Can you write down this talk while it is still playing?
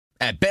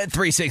At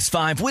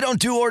Bet365, we don't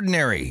do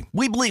ordinary.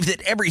 We believe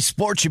that every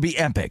sport should be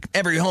epic.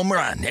 Every home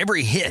run,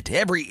 every hit,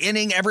 every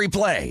inning, every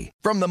play.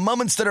 From the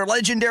moments that are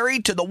legendary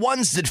to the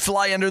ones that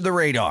fly under the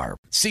radar.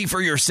 See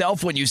for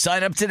yourself when you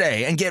sign up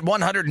today and get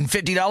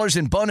 $150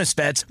 in bonus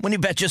bets when you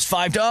bet just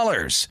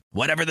 $5.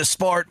 Whatever the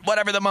sport,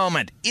 whatever the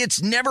moment,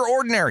 it's never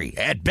ordinary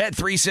at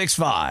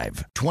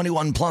Bet365.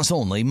 21 plus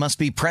only. Must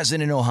be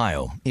present in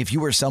Ohio. If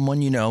you or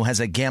someone you know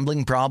has a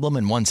gambling problem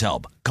and wants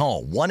help,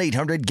 call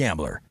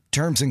 1-800-GAMBLER.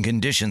 Terms and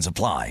conditions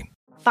apply.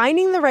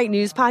 Finding the right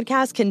news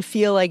podcast can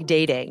feel like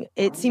dating.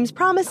 It seems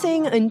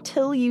promising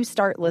until you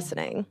start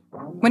listening.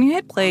 When you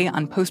hit play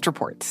on Post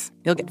Reports,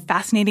 you'll get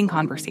fascinating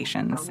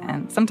conversations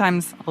and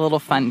sometimes a little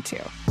fun,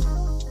 too.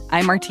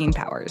 I'm Martine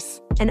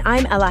Powers. And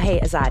I'm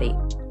Elahe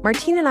Azadi.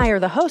 Martine and I are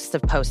the hosts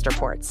of Post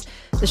Reports.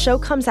 The show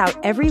comes out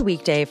every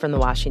weekday from the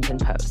Washington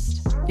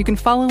Post. You can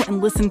follow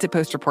and listen to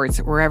Post Reports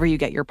wherever you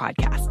get your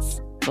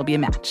podcasts. It'll be a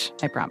match,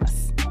 I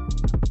promise.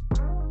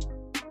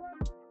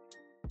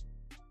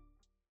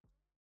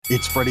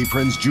 It's Freddie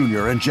Prinze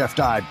Jr. and Jeff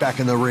Dye back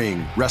in the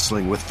ring.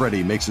 Wrestling with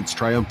Freddie makes its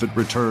triumphant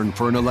return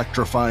for an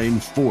electrifying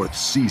 4th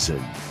season.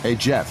 Hey,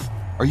 Jeff,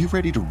 are you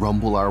ready to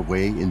rumble our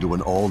way into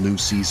an all-new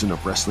season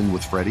of Wrestling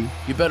with Freddie?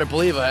 You better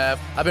believe I have.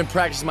 I've been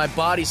practicing my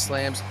body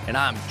slams, and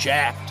I'm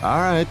jacked. All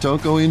right,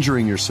 don't go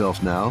injuring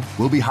yourself now.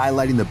 We'll be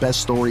highlighting the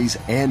best stories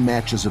and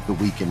matches of the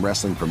week in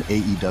wrestling from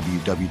AEW,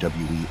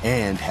 WWE,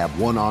 and have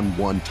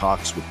one-on-one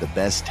talks with the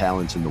best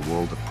talents in the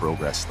world of pro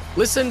wrestling.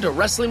 Listen to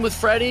Wrestling with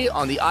Freddie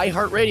on the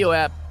iHeartRadio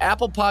app,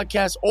 Apple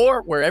Podcasts,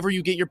 or wherever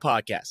you get your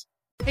podcasts.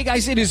 Hey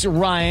guys, it is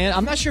Ryan.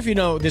 I'm not sure if you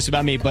know this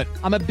about me, but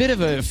I'm a bit of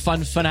a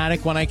fun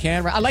fanatic when I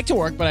can. I like to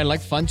work, but I like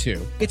fun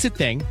too. It's a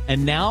thing.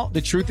 And now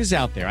the truth is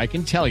out there. I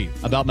can tell you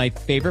about my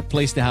favorite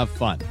place to have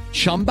fun.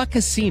 Chumba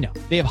Casino.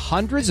 They have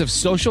hundreds of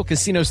social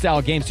casino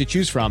style games to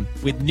choose from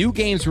with new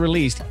games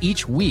released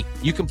each week.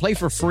 You can play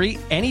for free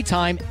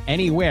anytime,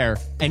 anywhere.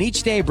 And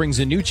each day brings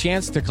a new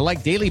chance to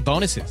collect daily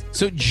bonuses.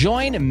 So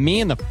join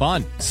me in the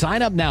fun.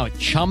 Sign up now at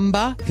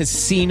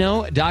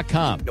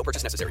ChumbaCasino.com. No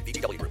purchase necessary.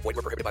 VGW Group. Void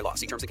where prohibited by law.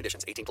 See terms and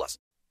conditions. 18+.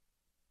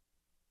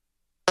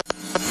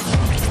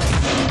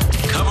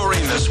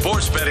 Covering the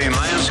sports betting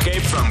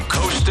landscape from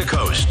coast to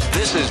coast.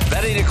 This is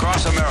Betting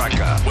Across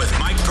America with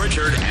Mike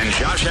Pritchard and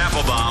Josh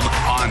Applebaum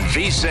on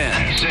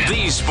VSiN,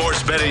 the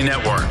Sports Betting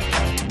Network.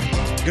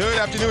 Good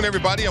afternoon,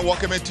 everybody, and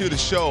welcome into the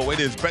show.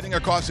 It is Betting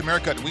Across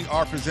America. We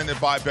are presented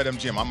by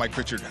BetMGM. I'm Mike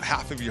Pritchard,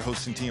 half of your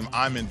hosting team.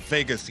 I'm in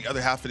Vegas. The other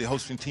half of the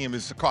hosting team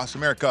is across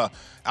America.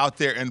 Out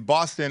there in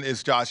Boston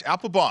is Josh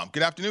Applebaum.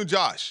 Good afternoon,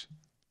 Josh.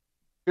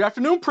 Good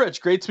afternoon,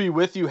 Pritch. Great to be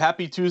with you.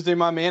 Happy Tuesday,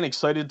 my man.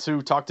 Excited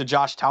to talk to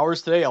Josh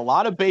Towers today. A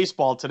lot of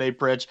baseball today,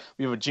 Pritch.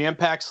 We have a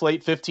jam-packed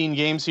slate, 15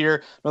 games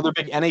here. Another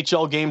big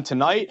NHL game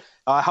tonight.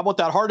 How about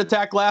that heart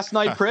attack last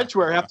night, Pritch,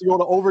 where I have to go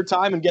to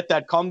overtime and get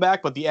that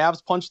comeback, but the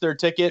Avs punched their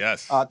ticket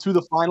to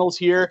the finals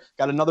here.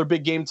 Got another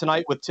big game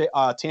tonight with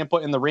Tampa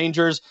and the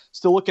Rangers.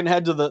 Still looking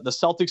ahead to the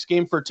Celtics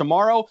game for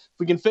tomorrow. If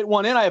we can fit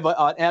one in, I have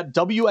a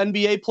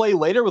WNBA play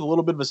later with a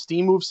little bit of a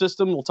steam move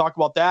system. We'll talk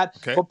about that.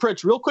 Okay. But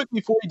Pritch, real quick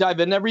before we dive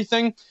into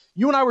everything,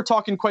 you and I were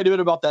talking quite a bit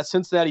about that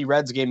Cincinnati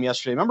Reds game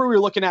yesterday. Remember we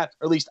were looking at,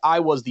 or at least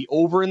I was, the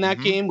over in that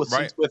game with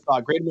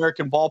Great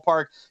American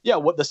Ballpark. Yeah,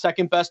 what the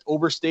second best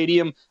over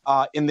stadium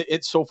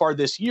so far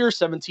this year,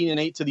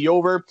 17-8 to the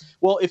over.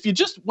 Well, if you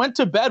just went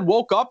to bed,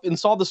 woke up, and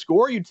saw the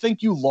score, you'd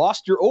think you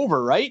lost your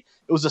over, right?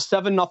 It was a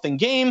 7-0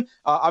 game.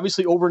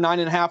 Obviously, over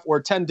 9.5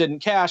 or 10 didn't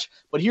cash.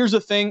 But here's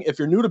the thing: if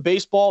you're new to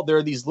baseball, there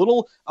are these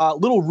little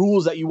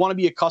rules that you want to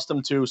be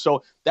accustomed to.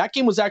 So that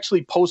game was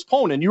actually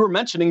postponed. And you were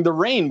mentioning the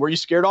rain. Were you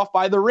scared off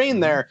by the rain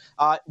there?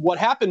 What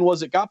happened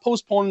was it got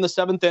postponed in the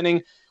 7th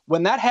inning.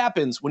 When that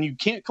happens, when you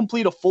can't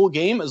complete a full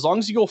game, as long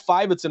as you go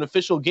 5, it's an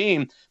official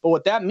game. But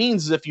what that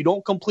means is if you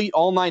don't complete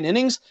all 9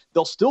 innings,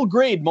 they'll still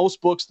grade most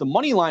books the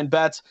money line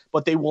bets,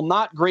 but they will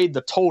not grade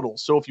the total.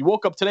 So if you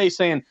woke up today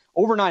saying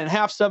over 9.5,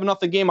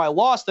 7-0 game, I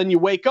lost, then you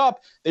wake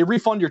up, they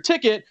refund your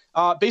ticket.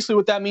 Basically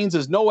what that means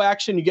is no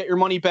action, you get your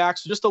money back.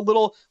 So just a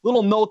little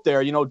note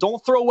there,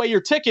 don't throw away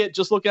your ticket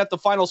just looking at the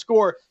final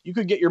score. You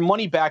could get your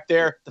money back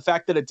there, the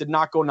fact that it did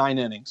not go 9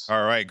 innings.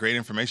 All right, great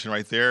information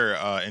right there,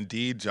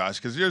 indeed, Josh,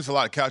 because there's a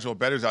lot of casual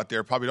bettors out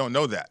there probably don't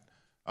know that.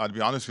 To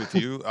be honest with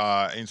you,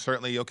 and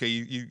certainly, okay,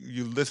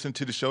 you listen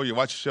to the show, you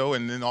watch the show,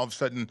 and then all of a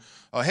sudden,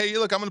 hey,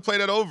 look, I'm going to play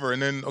that over,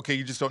 and then, okay,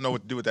 you just don't know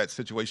what to do with that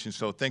situation.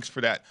 So thanks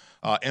for that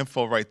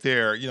info right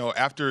there.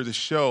 After the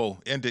show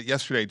ended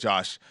yesterday,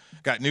 Josh,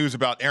 got news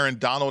about Aaron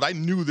Donald. I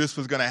knew this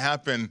was going to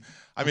happen.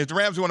 I mean, if the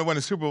Rams want to win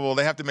a Super Bowl,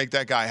 they have to make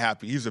that guy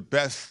happy. He's the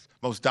best,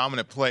 most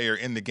dominant player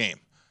in the game,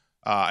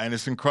 and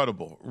it's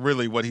incredible,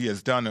 really, what he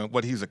has done and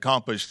what he's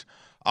accomplished.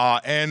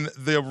 And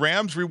the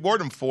Rams reward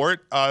him for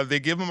it. They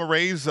give him a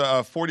raise,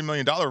 a $40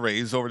 million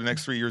raise over the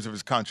next 3 years of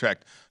his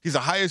contract. He's the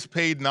highest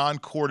paid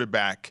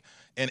non-quarterback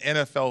in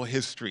NFL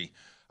history.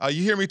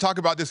 You hear me talk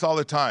about this all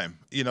the time.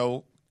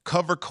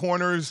 Cover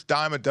corners,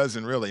 dime a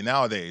dozen really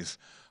nowadays.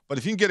 But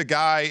if you can get a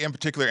guy, in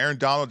particular Aaron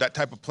Donald, that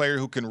type of player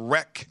who can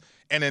wreck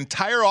an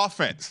entire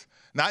offense,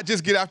 not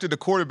just get after the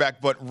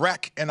quarterback, but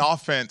wreck an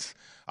offense,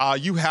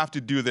 you have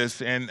to do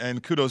this,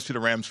 and kudos to the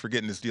Rams for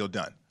getting this deal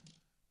done.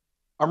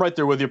 I'm right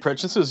there with you,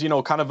 Pritch. This is,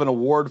 kind of an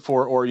award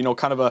for, or,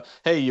 kind of a,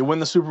 hey, you win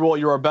the Super Bowl,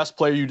 you're our best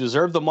player, you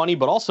deserve the money,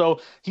 but also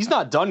he's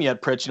not done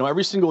yet, Pritch.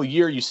 Every single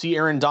year you see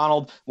Aaron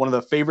Donald, one of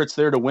the favorites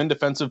there to win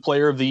Defensive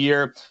Player of the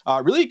Year.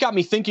 Really got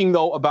me thinking,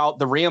 though, about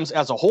the Rams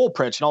as a whole,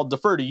 Pritch, and I'll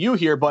defer to you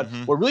here, but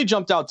what really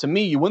jumped out to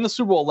me, you win the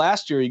Super Bowl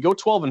last year, you go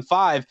 12-5.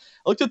 I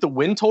looked at the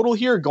win total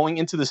here going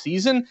into the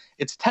season.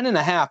 It's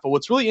 10.5, but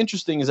what's really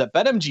interesting is at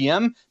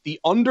BetMGM, the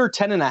under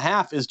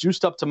 10.5 is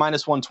juiced up to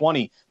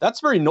 -120.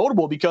 That's very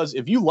notable because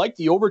if you like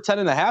the over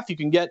 10.5, you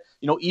can get,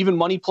 even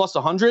money plus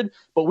 100.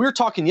 But we were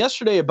talking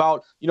yesterday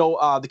about,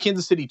 the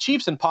Kansas City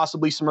Chiefs and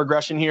possibly some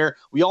regression here.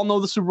 We all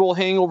know the Super Bowl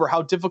hangover,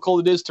 how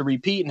difficult it is to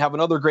repeat and have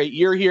another great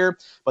year here.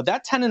 But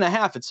that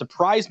 10.5, it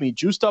surprised me.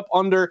 Juiced up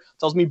under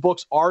tells me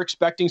books are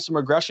expecting some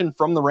regression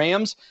from the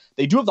Rams.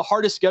 They do have the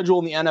hardest schedule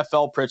in the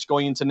NFL, Pritch,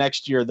 going into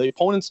next year. The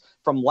opponents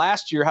from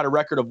last year had a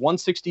record of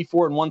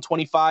 164 and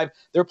 125.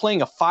 They're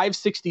playing a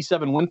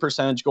 567 win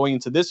percentage going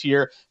into this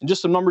year. And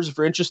just some numbers if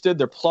you're interested,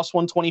 they're plus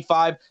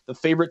 125,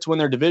 the favorite to win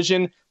their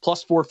division,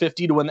 plus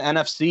 450 to win the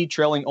NFC,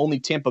 trailing only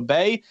Tampa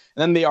Bay.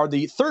 And then they are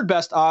the third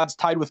best odds,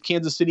 tied with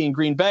Kansas City and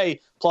Green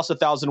Bay, plus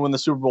 1,000 to win the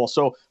Super Bowl.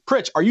 So,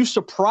 Pritch, are you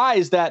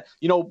surprised that,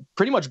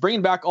 pretty much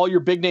bringing back all your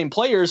big name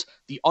players,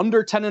 the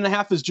under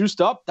 10.5 is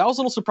juiced up? That was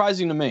a little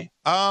surprising to me.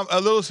 A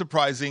little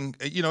surprising.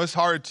 It's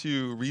hard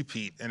to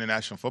repeat in the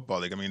National Football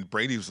League. I mean,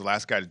 Brady was the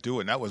last guy to do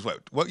it, and that was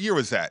what year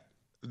was that?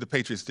 The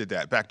Patriots did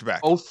that back to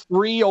back.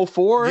 03,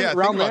 04, yeah,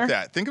 around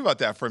there? Think about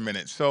that for a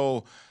minute.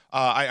 So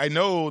I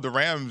know the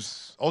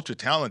Rams, ultra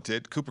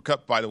talented. Cooper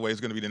Kupp, by the way,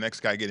 is going to be the next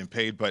guy getting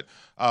paid. But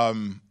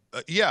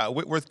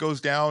Whitworth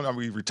goes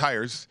down. He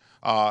retires.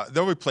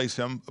 They'll replace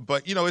him.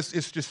 But,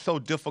 it's just so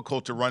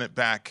difficult to run it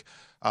back.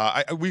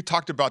 We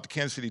talked about the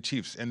Kansas City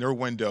Chiefs and their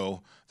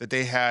window that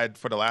they had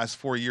for the last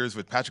 4 years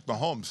with Patrick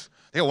Mahomes.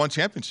 They got one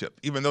championship,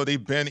 even though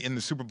they've been in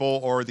the Super Bowl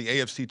or the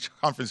AFC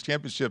Conference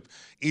Championship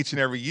each and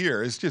every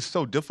year. It's just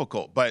so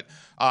difficult. But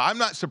I'm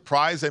not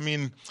surprised. I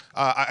mean,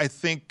 I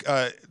think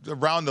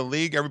around the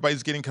league,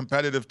 everybody's getting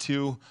competitive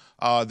too.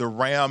 The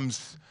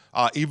Rams,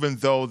 even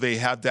though they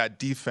have that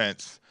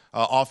defense,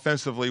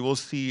 offensively, we'll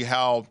see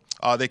how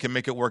they can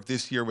make it work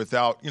this year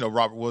without,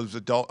 Robert Woods,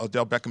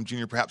 Odell Beckham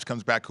Jr. perhaps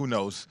comes back. Who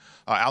knows?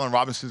 Allen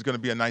Robinson is going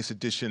to be a nice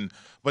addition.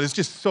 But it's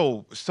just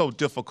so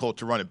difficult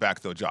to run it back,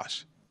 though,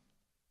 Josh.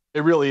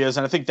 It really is,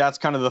 and I think that's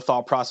kind of the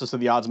thought process of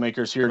the odds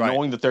makers here, right,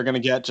 knowing that they're going to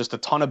get just a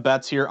ton of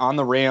bets here on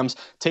the Rams.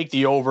 Take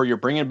the over. You're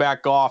bringing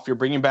back Goff. You're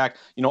bringing back,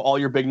 all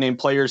your big name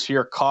players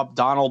here, Kupp,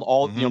 Donald,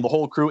 all the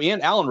whole crew,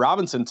 and Allen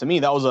Robinson. To me,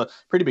 that was a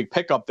pretty big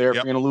pickup there. If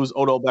you're going to lose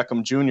Odell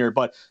Beckham Jr.,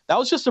 but that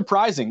was just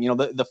surprising.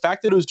 The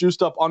fact that it was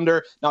juiced up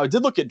under. Now I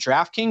did look at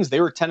DraftKings; they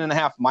were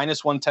 10.5,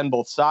 -110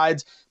 both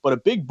sides. But a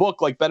big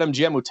book like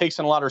BetMGM, who takes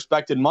in a lot of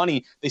respected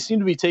money, they seem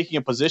to be taking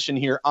a position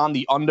here on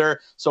the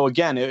under. So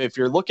again, if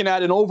you're looking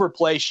at an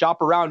overplay, shop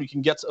around. You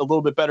can get a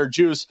little bit better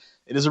juice.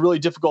 It is a really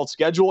difficult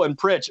schedule. And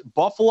Pritch,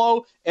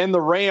 Buffalo and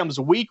the Rams,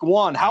 week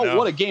 1.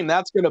 What a game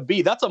that's going to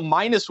be. That's a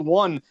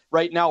 -1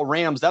 right now,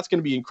 Rams. That's going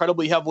to be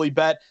incredibly heavily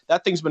bet.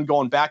 That thing's been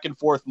going back and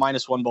forth,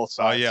 -1 both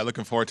sides. Oh, yeah,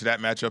 looking forward to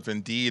that matchup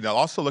indeed. I'm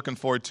also looking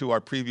forward to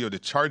our preview of the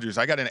Chargers.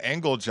 I got an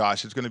angle,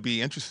 Josh. It's going to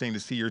be interesting to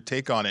see your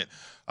take on it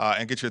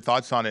and get your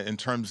thoughts on it in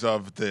terms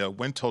of the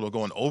win total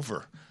going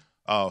over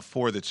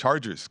for the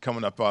Chargers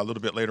coming up a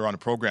little bit later on the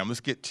program. Let's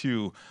get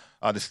to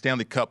the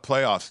Stanley Cup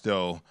playoffs,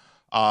 though.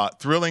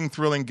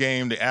 Thrilling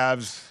game. The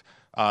Avs,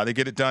 they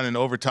get it done in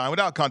overtime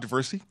without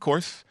controversy, of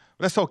course.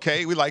 But that's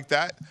okay. We like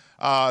that.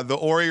 The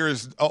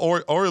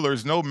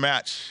Oilers, no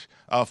match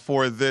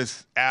for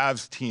this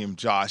Avs team,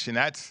 Josh. And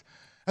that's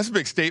a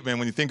big statement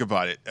when you think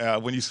about it.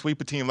 When you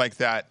sweep a team like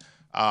that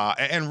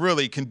and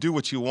really can do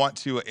what you want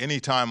to at any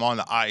time on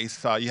the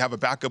ice, you have a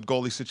backup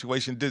goalie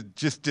situation, it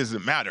just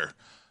doesn't matter.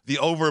 The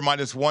over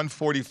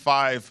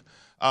 -145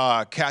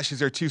 cashes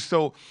there too.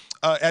 So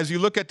as you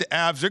look at the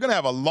Avs, they're going to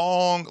have a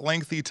long,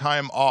 lengthy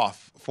time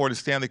off for the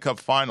Stanley Cup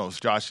Finals,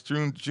 Josh,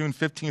 June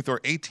 15th or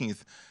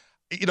 18th.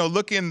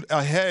 Looking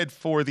ahead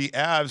for the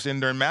Avs in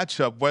their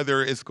matchup,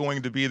 whether it's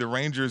going to be the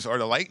Rangers or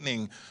the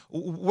Lightning,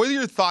 what are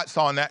your thoughts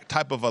on that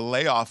type of a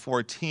layoff for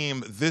a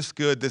team this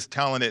good, this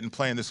talented, and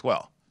playing this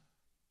well?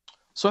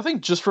 So I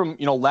think just from,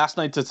 last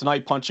night to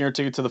tonight, punching your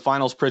ticket to the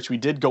finals, Pritch, we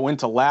did go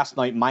into last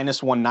night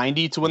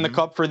 -190 to win the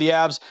Cup for the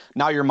Avs.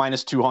 Now you're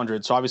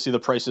 -200. So obviously the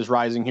price is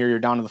rising here. You're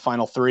down to the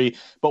final 3.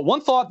 But one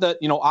thought that,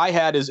 I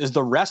had is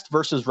the rest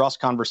versus rust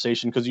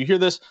conversation, because you hear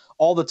this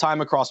all the time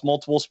across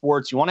multiple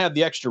sports. You want to have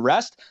the extra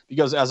rest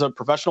because as a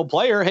professional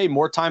player, hey,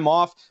 more time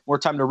off, more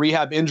time to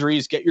rehab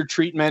injuries, get your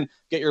treatment,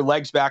 get your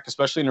legs back,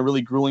 especially in a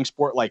really grueling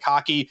sport like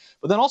hockey.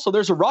 But then also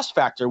there's a rust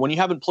factor when you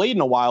haven't played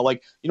in a while.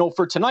 Like,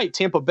 for tonight,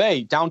 Tampa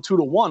Bay down 2-1.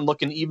 2-1,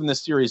 looking to even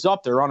this series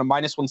up. They're on a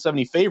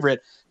 -170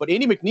 favorite. But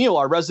Andy McNeil,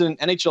 our resident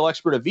NHL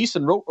expert at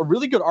VSiN, wrote a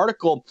really good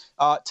article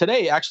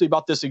today, actually,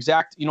 about this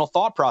exact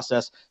thought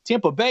process.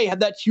 Tampa Bay had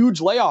that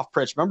huge layoff,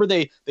 Pritch. Remember,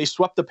 they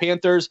swept the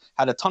Panthers,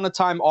 had a ton of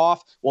time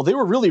off. Well, they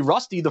were really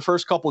rusty the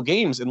first couple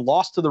games and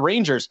lost to the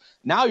Rangers.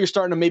 Now you're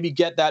starting to maybe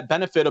get that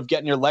benefit of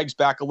getting your legs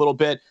back a little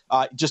bit,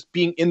 just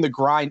being in the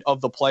grind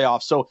of the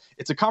playoffs. So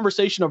it's a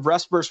conversation of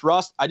rest versus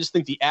rust. I just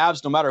think the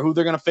Avs, no matter who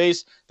they're going to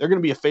face, they're going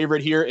to be a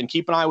favorite here. And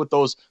keep an eye with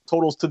those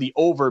totals to the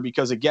over,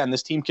 because, again,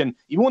 this team can,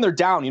 even when they're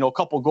down, a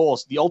couple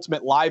goals, the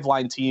ultimate live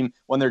line team,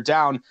 when they're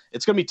down,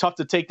 it's going to be tough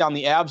to take down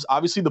the Avs.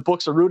 Obviously, the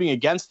books are rooting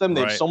against them.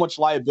 They have so much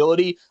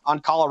liability on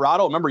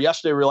Colorado. Remember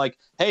yesterday, we were like,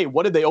 hey,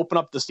 what did they open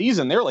up the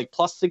season? They were like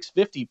plus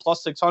 650,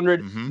 plus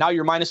 600. Now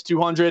you're minus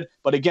 200.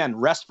 But again,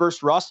 rest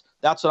versus rust.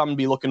 That's what I'm going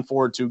to be looking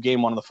forward to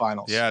game one of the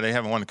finals. Yeah, they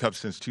haven't won the Cup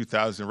since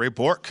 2000. Ray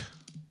Bourque.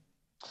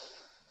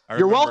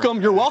 You're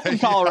welcome. You're welcome,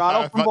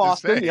 Colorado from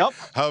Boston. Yep.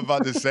 I was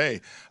about to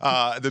say.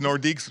 The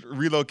Nordiques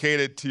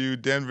relocated to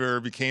Denver,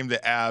 became the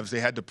Avs. They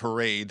had the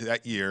parade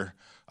that year.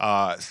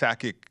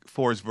 Sakic,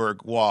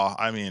 Forsberg, Waugh.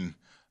 I mean,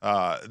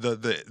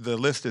 the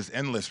list is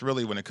endless,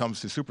 really, when it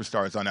comes to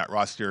superstars on that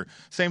roster.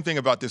 Same thing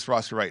about this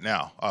roster right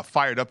now.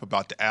 Fired up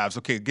about the Avs.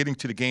 Okay, getting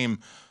to the game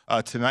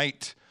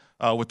tonight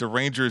with the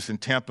Rangers in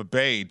Tampa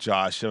Bay,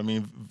 Josh. I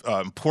mean,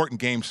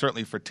 important game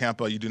certainly for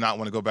Tampa. You do not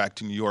want to go back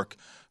to New York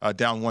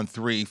down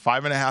 1-3.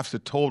 5.5's the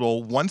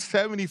total.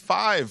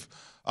 175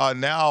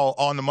 now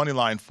on the money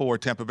line for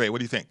Tampa Bay. What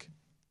do you think?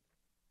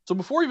 So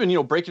before even,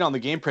 breaking on the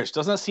game, Pritch,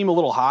 doesn't that seem a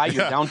little high?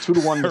 You're down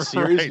 2-1 in the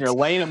series, and you're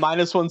laying at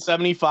minus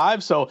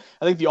 175. So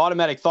I think the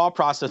automatic thought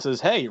process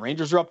is, hey,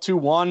 Rangers are up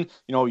 2-1.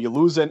 You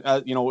lose in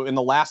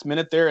the last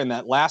minute there in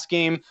that last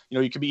game.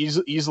 You could be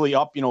easily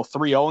up,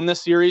 3-0 in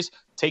this series.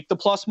 Take the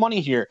plus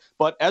money here.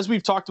 But as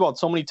we've talked about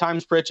so many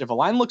times, Pritch, if a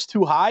line looks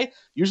too high,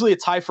 usually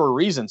it's high for a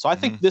reason. So I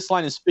think this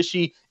line is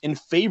fishy in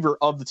favor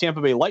of the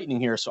Tampa Bay Lightning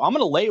here. So I'm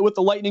going to lay it with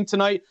the Lightning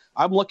tonight.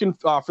 I'm looking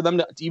for them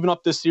to even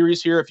up this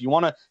series here. If you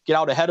want to get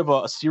out ahead of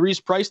a series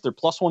price, they're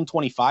plus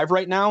 125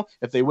 right now.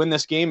 If they win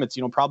this game, it's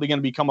probably going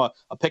to become a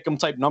pick 'em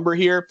type number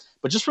here.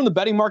 But just from the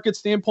betting market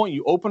standpoint,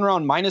 you open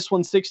around minus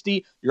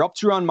 160. You're up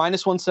to around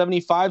minus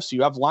 175. So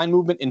you have line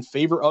movement in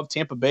favor of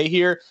Tampa Bay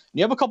here. And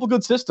you have a couple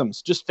good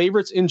systems, just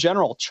favorites in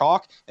general.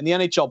 Chalk in the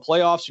NHL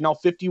playoffs, you're now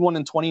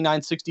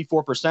 51-29,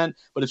 64%,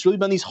 but it's really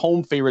been these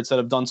home favorites that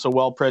have done so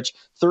well, Pritch.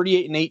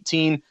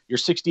 38-18, you're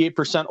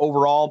 68%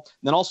 overall.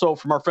 And then also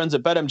from our friends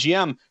at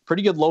BetMGM,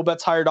 pretty good low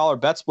bets, higher dollar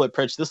bet split,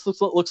 Pritch. This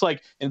looks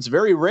like, and it's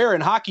very rare in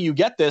hockey you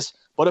get this,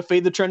 but a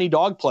fade the trendy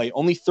dog play.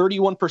 Only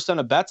 31%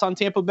 of bets on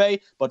Tampa Bay,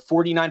 but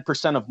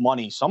 49% of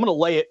money. So I'm going to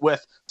lay it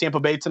with Tampa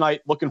Bay tonight,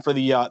 looking for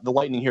the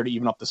Lightning here to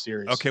even up the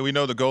series. Okay, we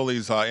know the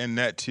goalies in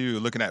net too.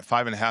 Looking at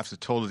 5.5's the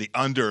total, the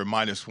under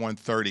minus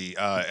 130.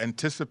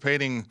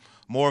 Anticipating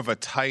more of a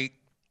tight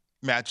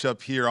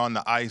matchup here on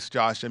the ice,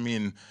 Josh. I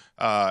mean,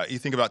 you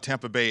think about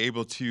Tampa Bay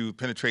able to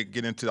penetrate,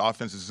 get into the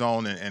offensive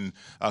zone and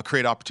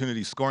create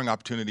opportunities, scoring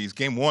opportunities.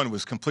 Game one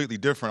was completely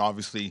different,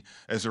 obviously,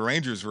 as the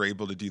Rangers were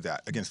able to do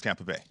that against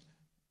Tampa Bay.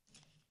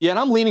 Yeah, and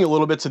I'm leaning a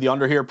little bit to the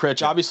under here,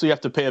 Pritch. Obviously, you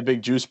have to pay a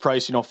big juice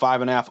price,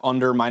 5.5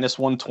 under, minus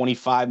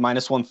 125,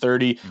 minus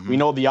 130. We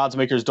know the odds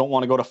makers don't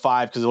want to go to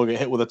 5 because they'll get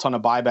hit with a ton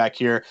of buyback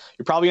here.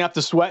 You're probably going to have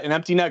to sweat an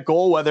empty net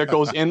goal, whether it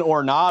goes in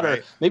or not, or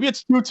maybe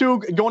it's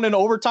 2-2 going into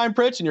overtime,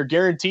 Pritch, and you're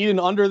guaranteed an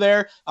under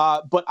there.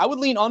 But I would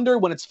lean under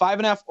when it's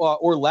 5.5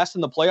 or less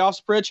in the playoffs,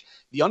 Pritch.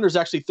 The under is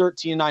actually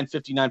 13-9,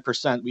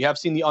 59%. We have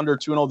seen the under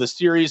 2-0 this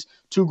series.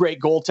 Two great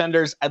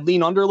goaltenders. I'd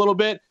lean under a little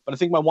bit, but I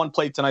think my one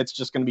play tonight's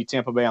just going to be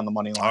Tampa Bay on the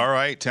money line. All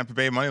right, Tampa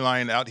Bay money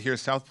line out here,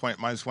 South Point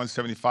minus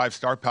 175.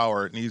 Star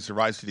power needs to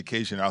rise to the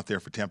occasion out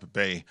there for Tampa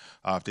Bay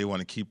if they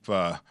want to keep,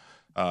 at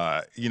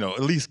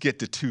least get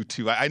to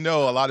 2-2. I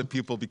know a lot of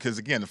people, because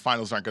again, the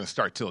finals aren't going to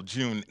start till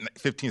June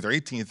 15th or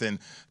 18th, and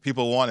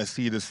people want to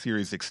see this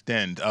series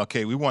extend.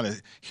 Okay, we want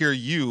to hear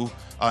you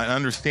and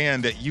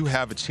understand that you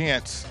have a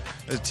chance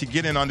to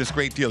get in on this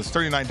great deal. It's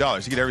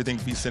 $39. You get everything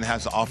VSiN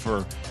has to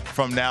offer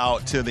from now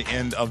to the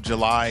end of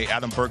July.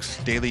 Adam Burke's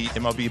daily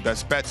MLB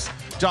best bets.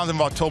 Jonathan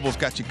Vaughtobel's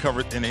got you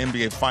covered in the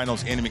NBA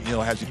Finals. Andy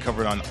McNeil has you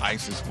covered on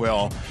ice as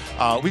well.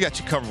 We got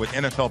you covered with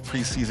NFL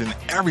preseason,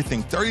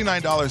 everything.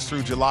 $39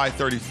 through July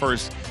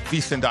 31st.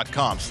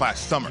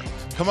 VSiN.com/summer.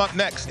 Come up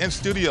next in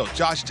studio,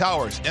 Josh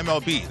Towers,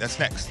 MLB. That's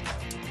next.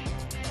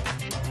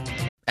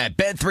 At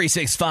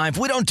Bet365,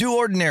 we don't do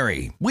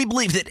ordinary. We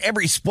believe that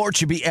every sport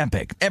should be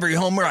epic. Every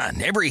home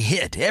run, every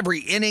hit,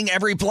 every inning,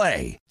 every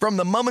play. From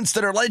the moments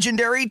that are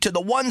legendary to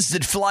the ones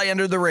that fly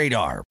under the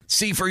radar.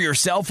 See for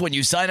yourself when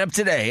you sign up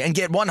today and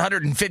get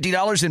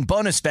 $150 in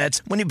bonus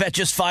bets when you bet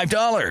just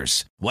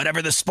 $5.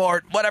 Whatever the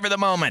sport, whatever the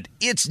moment,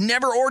 it's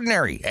never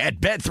ordinary at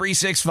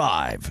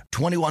Bet365.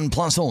 21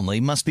 plus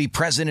only. Must be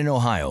present in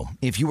Ohio.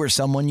 If you or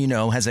someone you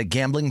know has a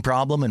gambling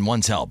problem and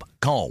wants help,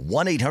 call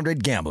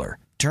 1-800-GAMBLER.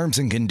 Terms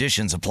and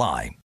conditions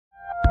apply.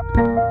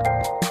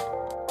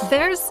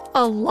 There's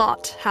a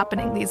lot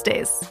happening these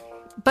days,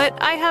 but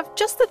I have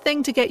just the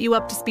thing to get you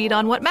up to speed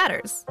on what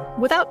matters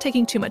without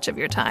taking too much of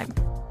your time.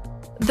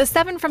 The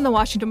 7 from the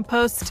Washington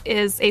Post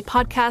is a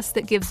podcast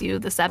that gives you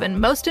the 7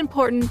 most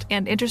important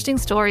and interesting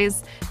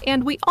stories,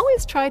 and we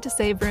always try to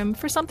save room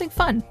for something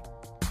fun.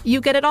 You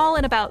get it all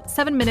in about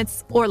 7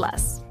 minutes or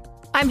less.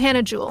 I'm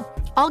Hannah Jewell.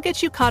 I'll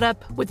get you caught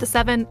up with the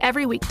 7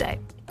 every weekday.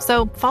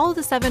 So follow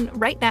the 7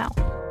 right now.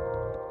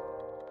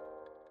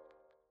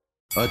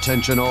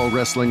 Attention all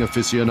wrestling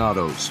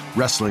aficionados.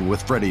 Wrestling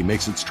with Freddie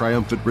makes its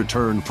triumphant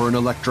return for an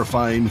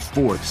electrifying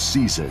 4th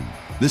season.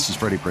 This is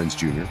Freddie Prinze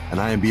Jr., and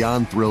I am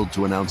beyond thrilled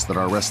to announce that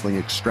our wrestling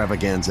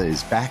extravaganza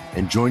is back,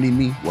 and joining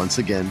me once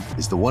again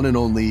is the one and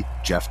only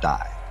Jeff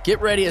Dye. Get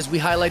ready as we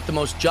highlight the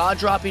most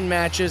jaw-dropping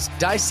matches,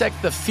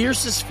 dissect the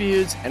fiercest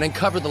feuds, and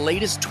uncover the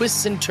latest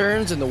twists and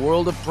turns in the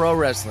world of pro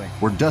wrestling.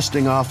 We're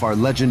dusting off our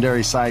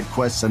legendary side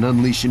quests and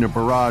unleashing a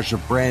barrage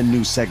of brand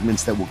new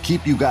segments that will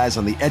keep you guys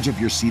on the edge of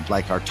your seat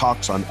like our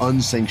talks on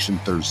Unsanctioned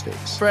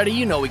Thursdays. Freddie,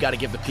 you know we got to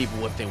give the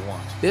people what they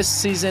want. This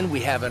season, we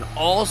have an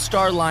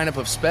all-star lineup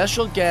of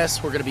special guests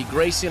who are going to be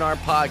gracing our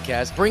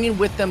podcast, bringing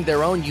with them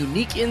their own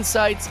unique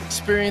insights,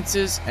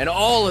 experiences, and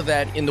all of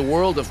that in the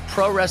world of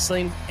pro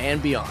wrestling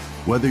and beyond.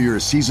 Whether you're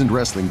a seasoned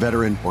wrestling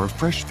veteran or a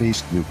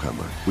fresh-faced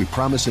newcomer, we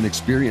promise an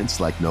experience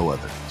like no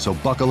other. So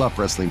buckle up,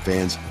 wrestling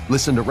fans.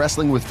 Listen to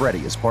Wrestling with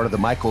Freddie as part of the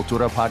My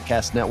Cultura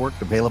Podcast Network,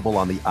 available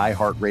on the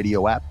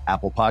iHeartRadio app,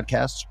 Apple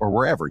Podcasts, or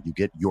wherever you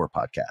get your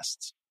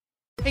podcasts.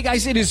 Hey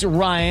guys, it is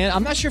Ryan.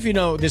 I'm not sure if you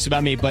know this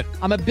about me, but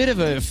I'm a bit of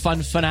a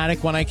fun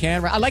fanatic when I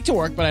can. I like to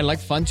work, but I like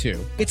fun too.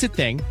 It's a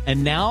thing.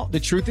 And now the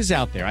truth is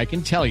out there. I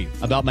can tell you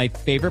about my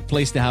favorite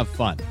place to have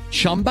fun.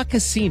 Chumba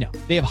Casino.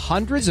 They have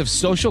hundreds of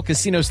social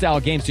casino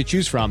style games to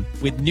choose from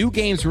with new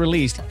games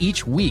released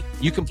each week.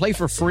 You can play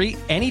for free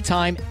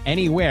anytime,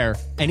 anywhere.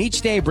 And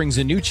each day brings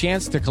a new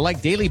chance to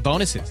collect daily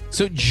bonuses.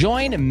 So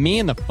join me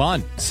in the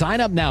fun.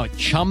 Sign up now at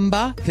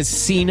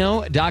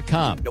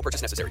ChumbaCasino.com. No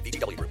purchase necessary.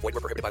 VGW Group. Void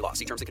where prohibited by law.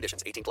 See terms and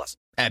conditions. 18+.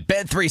 At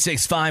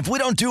Bet365, we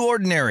don't do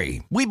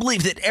ordinary. We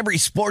believe that every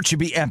sport should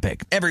be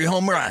epic. Every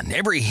home run,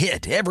 every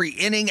hit, every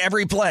inning,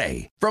 every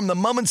play. From the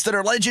moments that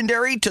are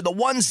legendary to the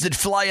ones that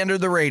fly under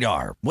the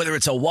radar. Whether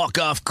it's a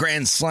walk-off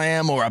grand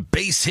slam or a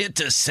base hit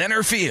to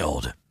center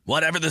field.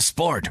 Whatever the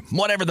sport,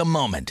 whatever the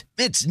moment,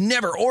 it's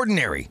never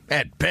ordinary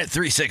at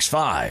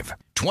Bet365.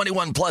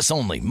 21 plus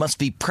only. Must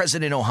be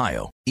present in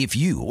Ohio. If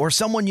you or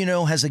someone you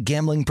know has a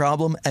gambling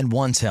problem and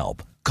wants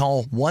help,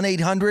 call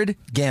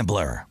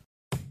 1-800-GAMBLER.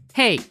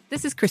 Hey,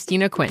 this is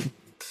Christina Quinn.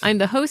 I'm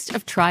the host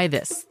of Try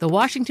This, the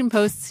Washington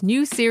Post's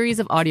new series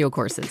of audio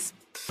courses.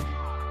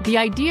 The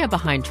idea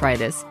behind Try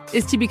This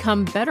is to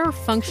become better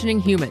functioning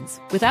humans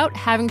without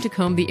having to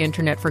comb the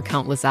internet for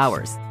countless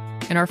hours.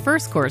 In our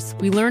first course,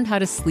 we learned how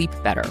to sleep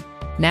better.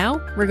 Now,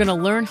 we're going to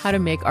learn how to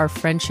make our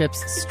friendships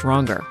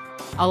stronger.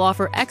 I'll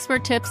offer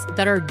expert tips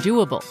that are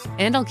doable,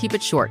 and I'll keep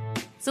it short.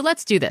 So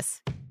let's do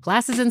this.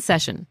 Class is in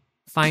session.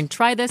 Find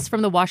Try This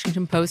from the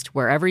Washington Post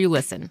wherever you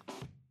listen.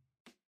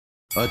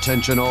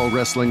 Attention all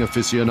wrestling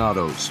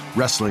aficionados.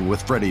 Wrestling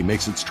with Freddie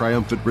makes its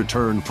triumphant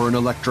return for an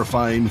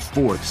electrifying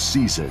 4th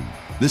season.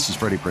 This is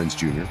Freddie Prinze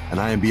Jr., and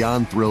I am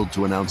beyond thrilled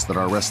to announce that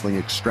our wrestling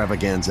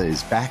extravaganza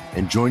is back,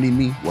 and joining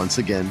me once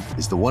again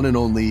is the one and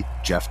only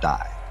Jeff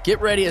Dye. Get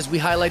ready as we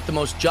highlight the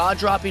most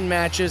jaw-dropping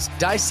matches,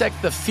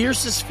 dissect the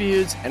fiercest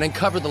feuds, and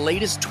uncover the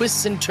latest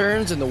twists and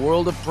turns in the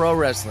world of pro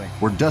wrestling.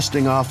 We're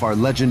dusting off our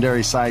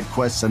legendary side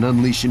quests and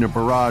unleashing a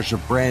barrage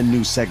of brand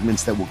new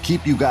segments that will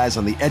keep you guys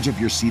on the edge of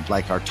your seat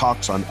like our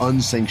talks on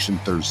Unsanctioned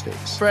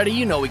Thursdays. Freddie,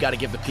 you know we got to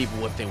give the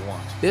people what they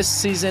want. This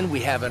season, we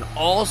have an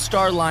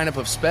all-star lineup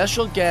of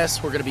special guests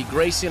who are going to be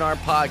gracing our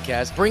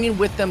podcast, bringing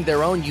with them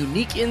their own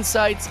unique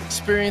insights,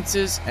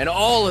 experiences, and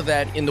all of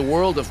that in the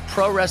world of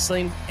pro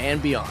wrestling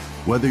and beyond.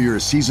 Whether you're a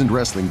seasoned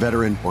wrestling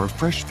veteran or a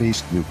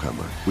fresh-faced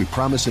newcomer, we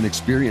promise an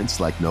experience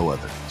like no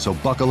other. So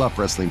buckle up,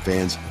 wrestling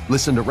fans.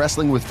 Listen to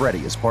Wrestling with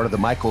Freddie as part of the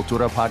My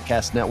Cultura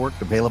Podcast Network,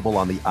 available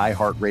on the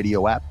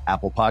iHeartRadio app,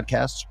 Apple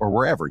Podcasts, or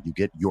wherever you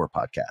get your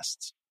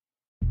podcasts.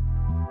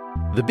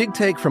 The Big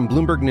Take from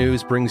Bloomberg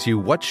News brings you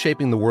what's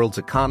shaping the world's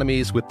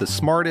economies with the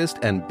smartest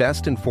and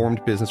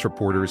best-informed business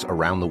reporters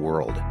around the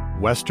world.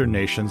 Western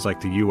nations like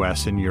the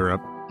U.S. and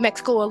Europe.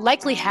 Mexico will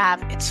likely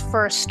have its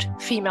first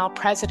female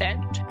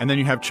president. And then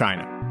you have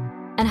China.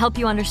 And help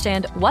you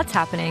understand what's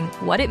happening,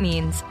 what it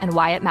means, and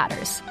why it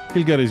matters.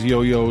 He'll get his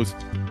yo-yos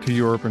to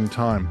Europe in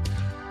time.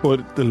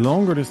 But the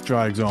longer this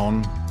drags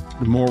on,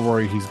 the more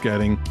worry he's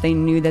getting. They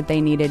knew that they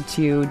needed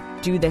to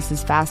do this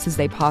as fast as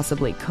they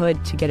possibly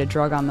could to get a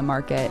drug on the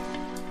market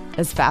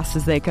as fast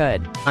as they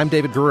could. I'm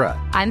David Gura.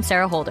 I'm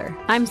Sarah Holder.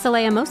 I'm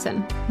Saleha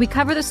Mohsen. We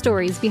cover the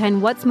stories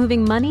behind what's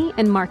moving money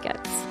and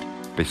markets.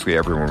 Basically,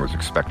 everyone was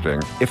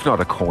expecting, if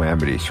not a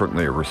calamity,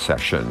 certainly a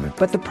recession.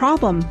 But the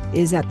problem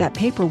is that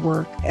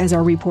paperwork, as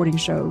our reporting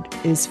showed,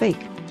 is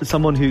fake. As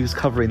someone who's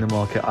covering the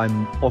market,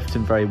 I'm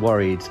often very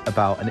worried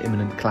about an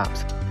imminent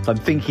collapse. So I'm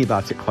thinking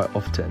about it quite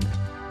often.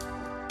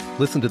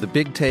 Listen to The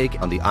Big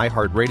Take on the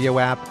iHeartRadio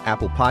app,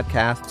 Apple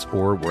Podcasts,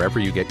 or wherever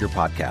you get your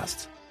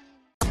podcasts.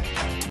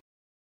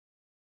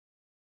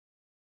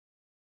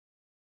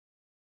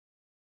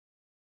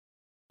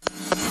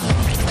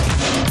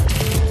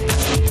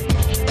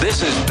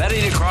 This is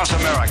Betting Across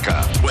Across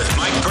America with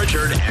Mike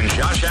Pritchard and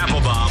Josh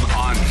Applebaum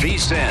on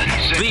VSiN,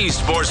 the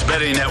Sports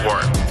Betting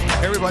Network.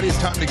 Hey everybody, it's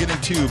time to get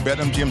into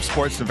BetMGM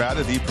Sports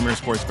Nevada, the premier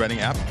sports betting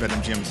app.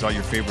 BetMGM is all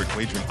your favorite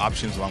wagering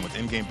options along with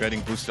in-game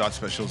betting, boosted odds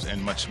specials,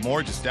 and much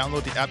more. Just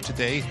download the app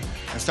today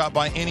and stop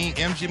by any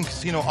MGM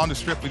casino on the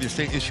Strip with your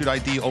state-issued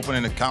ID, open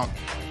an account,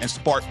 and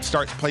start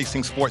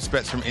placing sports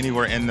bets from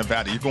anywhere in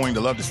Nevada. You're going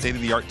to love the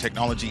state-of-the-art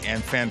technology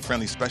and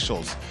fan-friendly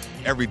specials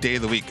every day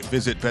of the week.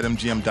 Visit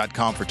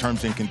BetMGM.com for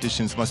terms and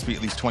conditions. Must be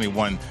at least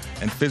 21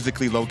 and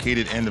physically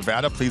located in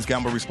Nevada. Please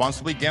gamble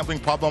responsibly. Gambling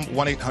problem,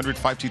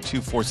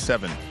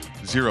 1-800-522-4700.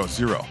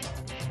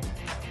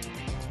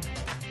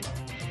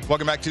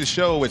 Welcome back to the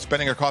show. It's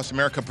Betting Across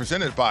America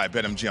presented by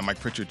BetMGM. Mike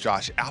Pritchard,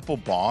 Josh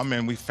Applebaum,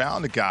 and we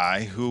found a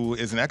guy who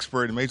is an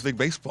expert in Major League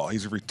Baseball.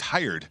 He's a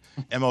retired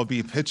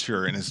MLB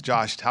pitcher, and it's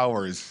Josh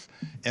Towers,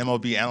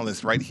 MLB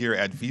analyst right here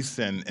at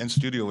VSiN in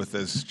studio with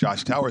us.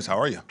 Josh Towers, how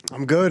are you?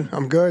 I'm good.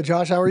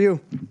 Josh, how are you?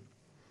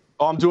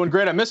 Oh, I'm doing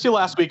great. I missed you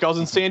last week. I was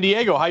in San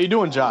Diego. How you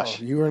doing, Josh?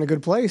 Oh, you were in a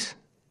good place.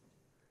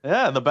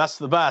 Yeah, the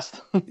best of the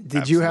best.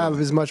 Did you have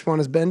as much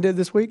fun as Ben did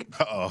this week?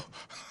 Uh-oh.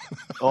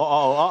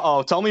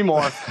 Tell me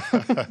more.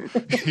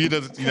 He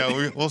does.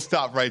 We'll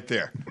stop right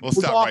there.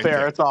 It's off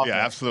air. It's off.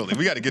 Yeah, absolutely.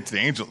 We got to get to the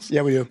Angels.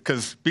 Yeah, we do.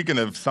 Because speaking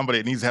of somebody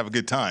that needs to have a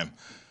good time,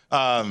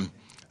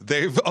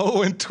 they've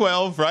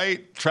 0-12,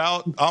 right?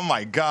 Trout. Oh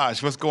my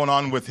gosh, what's going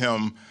on with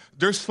him?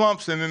 There's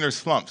slumps and then there's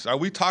slumps. Are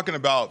we talking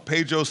about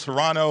Pedro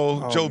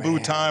Serrano, Joe Boo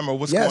time, or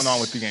what's going on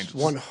with the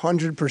Angels?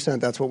 100%.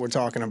 That's what we're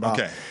talking about.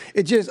 Okay.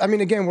 It just,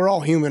 again, we're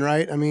all human,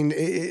 right?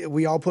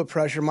 We all put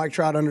pressure. Mike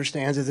Trout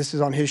understands that this is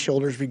on his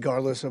shoulders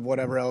regardless of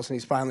whatever else, and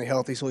he's finally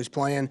healthy, so he's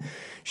playing.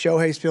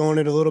 Shohei's feeling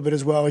it a little bit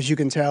as well, as you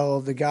can tell.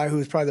 The guy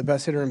who's probably the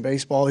best hitter in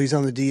baseball, he's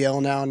on the DL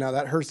now. Now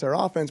that hurts their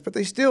offense, but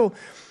they still,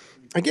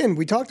 again,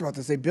 we talked about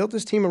this. They built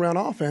this team around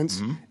offense,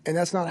 and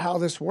that's not how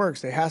this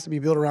works. It has to be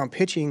built around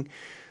pitching.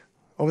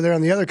 Over there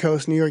on the other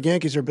coast, New York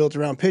Yankees are built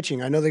around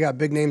pitching. I know they got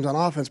big names on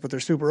offense, but they're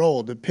super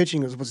old. The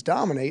pitching is what's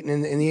dominating,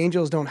 and the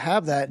Angels don't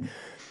have that.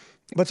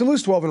 But to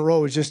lose 12 in a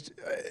row is just,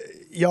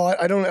 y'all,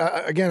 I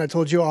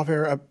told you off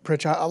air,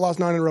 Pritch, I lost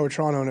 9 in a row with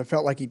Toronto, and it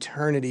felt like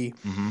eternity.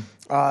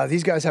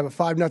 These guys have a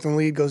 5-0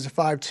 lead, goes to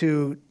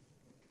 5-2.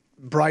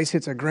 Bryce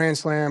hits a grand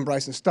slam.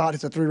 Bryson Stott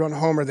hits a 3-run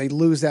homer. They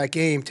lose that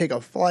game, take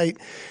a flight.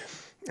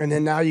 And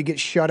then now you get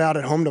shut out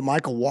at home to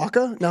Michael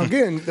Wacha. Now,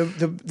 again,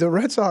 the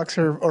Red Sox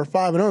are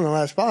 5-0 in the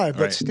last 5,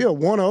 but still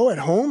 1-0 at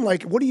home.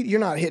 Like, you're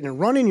not hitting and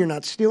running, you're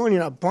not stealing,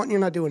 you're not bunting, you're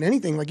not doing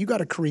anything. Like, you got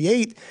to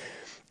create.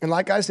 And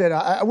like I said,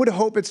 I would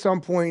hope at some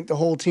point the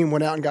whole team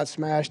went out and got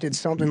smashed. It's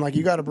something like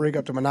you got to break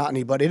up the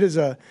monotony. But it is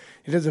a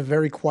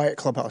very quiet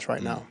clubhouse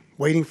right now,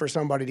 waiting for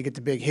somebody to get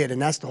the big hit. And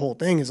that's the whole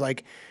thing is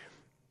like,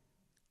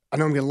 I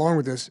know I'm getting along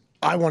with this.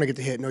 I want to get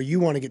the hit. No,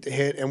 you want to get the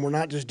hit, and we're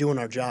not just doing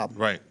our job.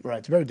 Right.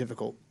 It's very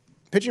difficult.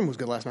 Pitching was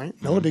good last night.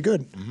 Nola did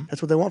good.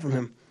 That's what they want from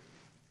him.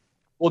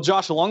 Well,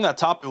 Josh, along that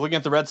topic, looking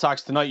at the Red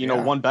Sox tonight,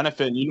 one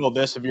benefit, and you know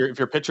this, if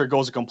your pitcher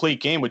goes a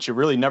complete game, which you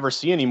really never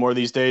see anymore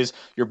these days,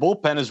 your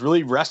bullpen is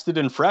really rested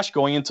and fresh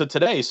going into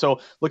today. So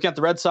looking at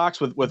the Red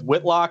Sox with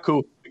Whitlock,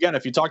 who, again,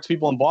 if you talk to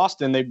people in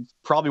Boston, they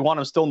probably want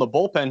him still in the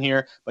bullpen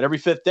here. But every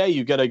fifth day,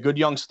 you get a good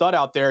young stud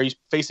out there. He's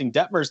facing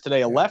Detmers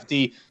today, a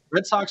lefty.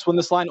 Red Sox, when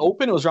this line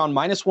opened, it was around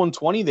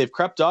 -120. They've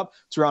crept up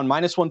to around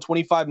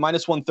 -125,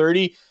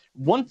 -130.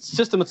 One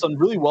system that's done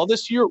really well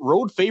this year,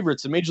 road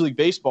favorites in Major League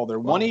Baseball. They're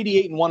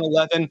 188 and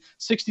 111,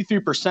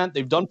 63%.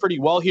 They've done pretty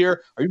well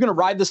here. Are you going to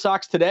ride the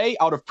Sox today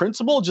out of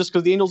principle just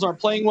because the Angels aren't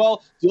playing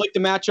well? Do you like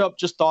the matchup?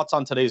 Just thoughts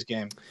on today's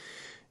game?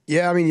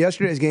 Yeah,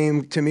 yesterday's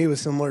game to me was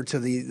similar to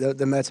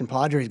the Mets and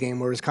Padres game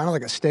where it's kind of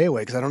like a stay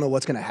away because I don't know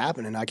what's going to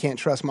happen, and I can't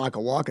trust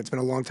Michael Wacha. It's been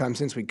a long time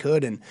since we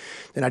could, and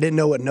then I didn't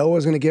know what Noah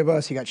was going to give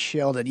us. He got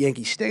shelled at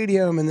Yankee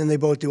Stadium, and then they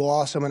both do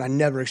awesome, and I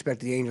never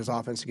expected the Angels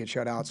offense to get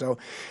shut out. So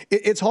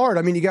it's hard.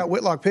 You got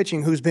Whitlock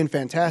pitching, who's been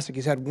fantastic.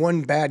 He's had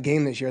one bad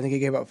game this year. I think he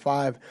gave up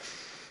 5.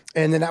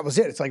 And then that was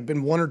it. It's like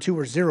been 1 or 2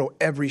 or 0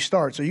 every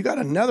start. So you got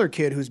another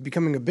kid who's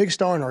becoming a big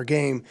star in our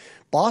game.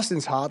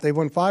 Boston's hot. They've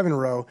won 5 in a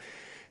row.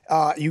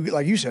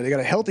 Like you said, they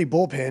got a healthy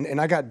bullpen, and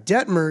I got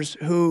Detmers,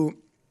 who,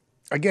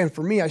 again,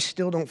 for me, I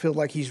still don't feel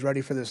like he's ready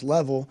for this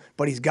level,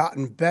 but he's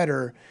gotten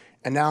better,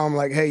 and now I'm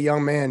like, hey,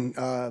 young man,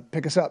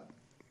 pick us up,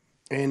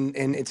 and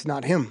it's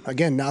not him.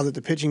 Again, now that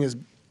the pitching is,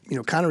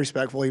 kind of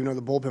respectful, even though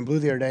the bullpen blew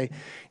the other day,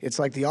 it's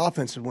like the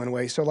offense went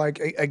away. So, like,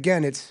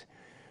 again, it's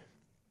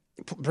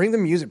bring the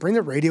music, bring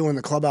the radio in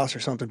the clubhouse or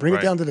something, bring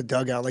it down to the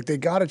dugout. Like, they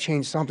got to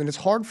change something. It's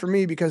hard for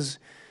me because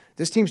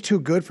this team's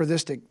too good for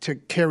this to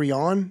carry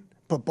on.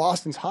 But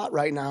Boston's hot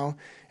right now,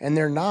 and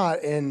they're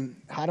not. And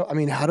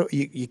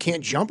you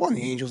can't jump on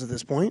the Angels at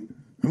this point.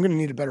 I'm going to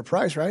need a better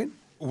price, right?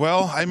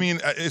 Well,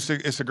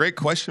 it's a great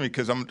question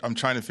because I'm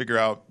trying to figure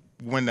out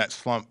when that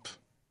slump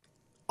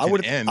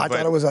can end. I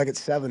thought it was like at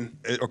 7.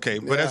 Okay,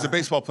 but as a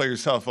baseball player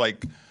yourself,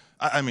 like,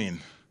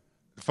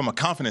 from a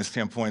confidence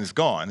standpoint, it's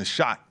gone. It's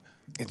shot.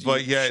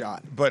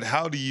 But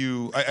how do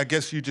you? I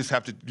guess you just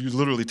have to. You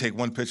literally take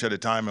one pitch at a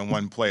time and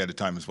one play at a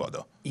time as well,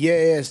 though. Yeah.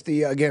 It's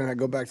again. I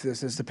go back to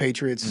this. It's the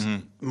Patriots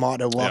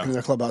motto: "Walk into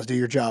the clubhouse, do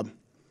your job."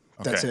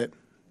 That's it.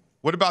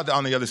 What about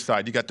on the other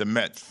side? You got the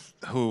Mets,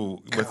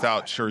 who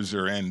without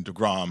Scherzer and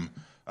DeGrom,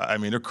 I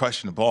mean, they're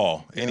crushing the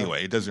ball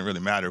anyway. It doesn't really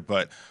matter,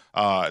 but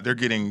they're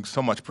getting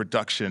so much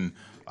production.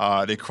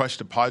 They crushed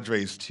the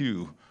Padres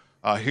too.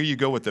 Here you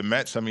go with the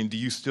Mets. I mean,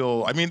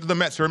 the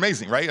Mets are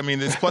amazing, right? I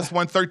mean, it's plus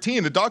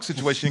 113, the dog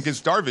situation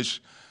against Darvish.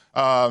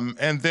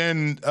 And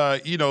then,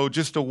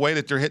 just the way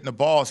that they're hitting the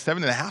ball,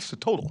 7.5 is the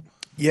total.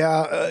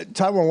 Yeah,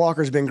 Taijuan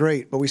Walker's been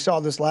great, but we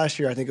saw this last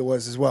year, I think it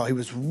was as well. He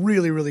was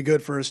really, really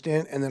good for a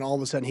stint, and then all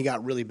of a sudden he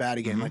got really bad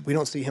again. Like, we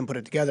don't see him put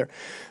it together.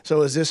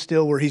 So is this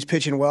still where he's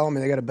pitching well? I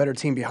mean, they got a better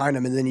team behind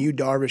him. And then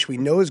Darvish, we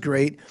know is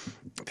great,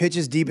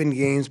 pitches deep in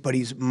games, but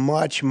he's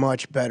much,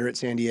 much better at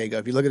San Diego.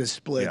 If you look at his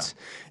splits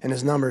and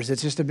his numbers,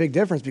 it's just a big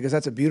difference because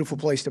that's a beautiful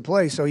place to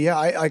play. So, yeah,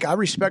 I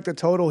respect the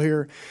total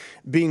here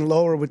being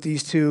lower with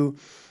these two.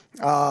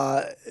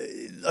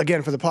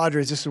 Again, for the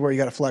Padres, this is where you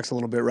got to flex a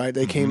little bit, right?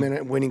 They came in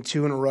at winning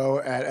 2 in a row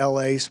at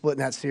LA, splitting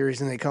that series,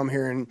 and they come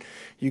here and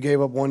you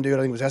gave up one dude,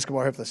 I think it was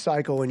Escobar, hit the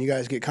cycle, and you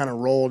guys get kind of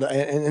rolled.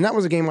 And that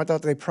was a game I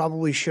thought they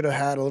probably should have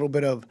had a little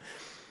bit of.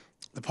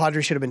 The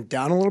Padres should have been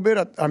down a little bit.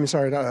 Not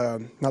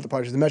the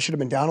Padres. The Mets should have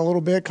been down a little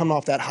bit, coming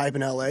off that hype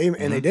in LA, and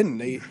they didn't.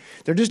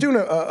 They're just doing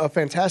a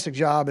fantastic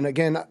job. And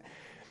again,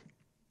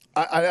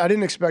 I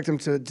didn't expect them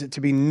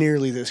to be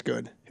nearly this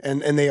good.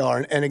 And they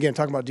are. And again,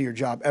 talking about do your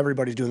job,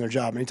 everybody's doing their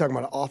job. And you're talking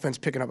about offense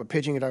picking up a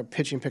pitching, you're talking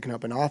pitching picking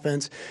up an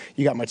offense.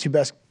 You got my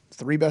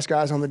 3 best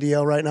guys on the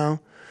DL right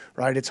now,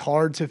 right? It's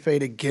hard to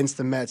fade against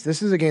the Mets.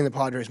 This is a game the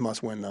Padres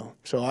must win, though.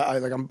 So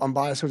I'm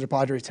biased towards the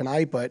Padres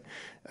tonight, but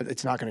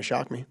it's not going to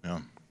shock me.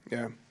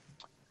 Yeah.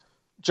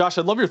 Josh,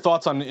 I'd love your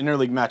thoughts on the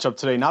interleague matchup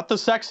today. Not the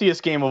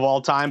sexiest game of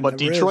all time, but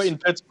Detroit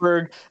and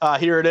Pittsburgh.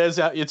 Here it is.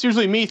 It's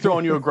usually me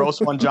throwing you a gross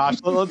one, Josh.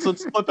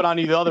 Let's flip it on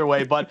you the other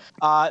way. But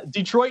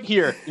Detroit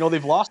here,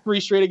 they've lost 3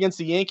 straight against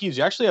the Yankees.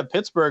 You actually have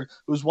Pittsburgh,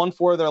 who's won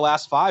 4 of their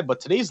last 5. But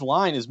today's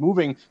line is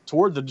moving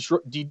toward the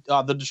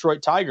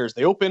Detroit Tigers.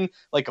 They open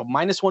like a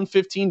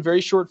 -115,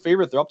 very short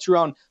favorite. They're up to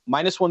around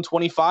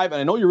 -125. And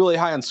I know you're really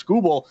high on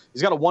Skubal.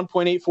 He's got a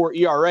 1.84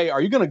 ERA.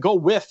 Are you going to go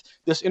with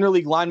this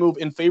interleague line move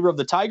in favor of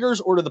the Tigers,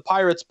 or do the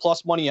Pirates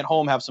plus money at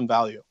home have some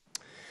value?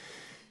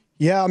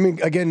 Yeah, I mean,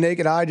 again,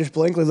 naked eye, just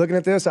blankly looking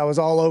at this, I was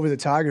all over the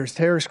Tigers.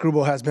 Tarik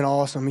Skubal has been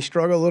awesome. He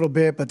struggled a little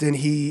bit, but then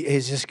he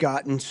has just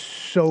gotten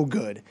so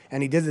good.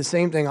 And he did the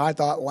same thing I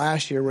thought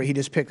last year where he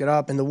just picked it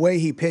up. And the way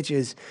he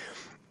pitches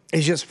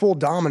is just full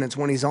dominance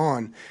when he's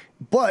on.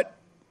 But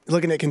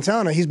looking at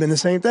Quintana, he's been the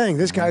same thing.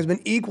 This guy's been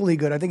equally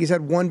good. I think he's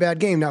had one bad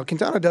game. Now,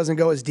 Quintana doesn't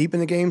go as deep in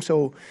the game,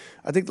 so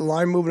I think the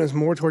line movement is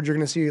more towards you're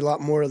going to see a lot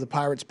more of the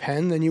Pirates'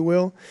 pen than you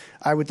will.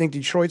 I would think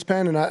Detroit's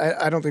pen, and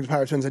I don't think the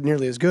Pirates' pen's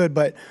nearly as good.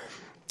 But,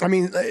 I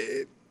mean,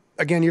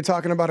 again, you're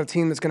talking about a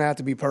team that's going to have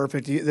to be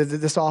perfect.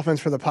 This offense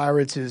for the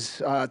Pirates is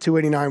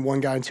 289 one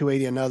guy and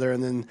 280 another,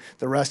 and then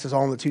the rest is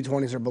all in the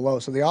 220s or below.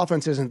 So the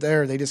offense isn't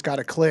there. They just got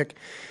to click.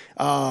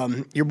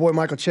 Your boy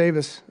Michael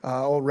Chavis,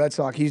 old Red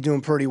Sox, he's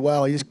doing pretty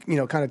well. He's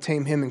kind of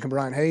tame him and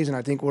Brian Hayes, and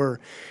I think we're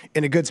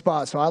in a good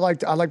spot. So I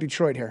like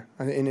Detroit here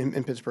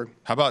in Pittsburgh.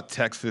 How about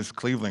Texas,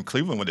 Cleveland?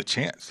 Cleveland with a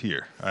chance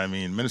here. I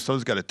mean,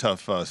 Minnesota's got a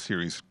tough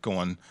series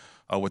going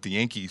with the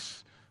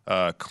Yankees.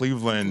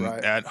 Cleveland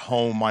at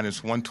home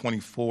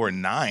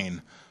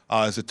 -124.9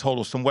 is a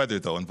total. Some weather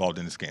though involved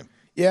in this game.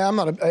 Yeah, I'm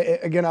not.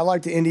 Again, I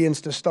like the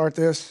Indians to start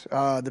this.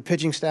 The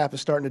pitching staff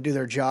is starting to do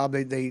their job.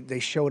 They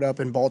showed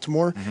up in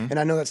Baltimore, and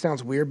I know that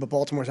sounds weird, but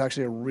Baltimore's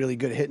actually a really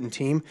good hitting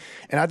team.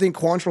 And I think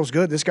Quantrill's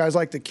good. This guy's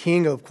like the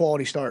king of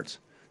quality starts.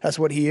 That's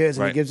what he is,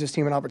 and he gives his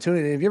team an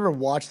opportunity. And if you ever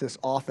watch this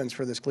offense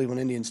for this Cleveland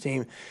Indians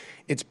team,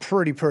 it's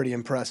pretty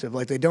impressive.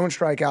 Like, they don't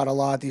strike out a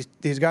lot.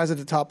 These guys at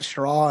the top,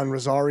 Straw and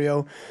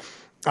Rosario,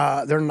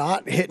 they're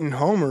not hitting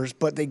homers,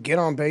 but they get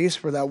on base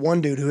for that one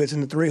dude who hits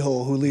in the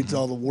 3-hole who leads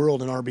all the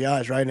world in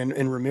RBIs, right,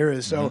 and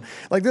Ramirez. So,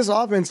 like, this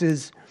offense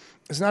it's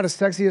not as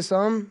sexy as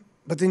some,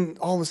 but then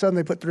all of a sudden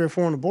they put 3 or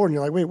 4 on the board, and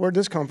you're like, wait, where'd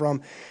this come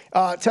from?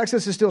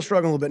 Texas is still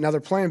struggling a little bit. Now, they're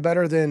playing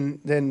better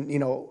than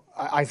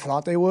I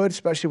thought they would,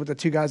 especially with the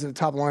 2 guys at the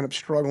top lineup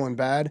struggling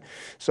bad.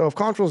 So if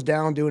Control's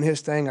down doing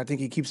his thing, I think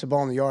he keeps the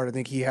ball in the yard. I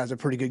think he has a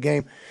pretty good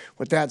game.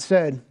 With that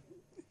said,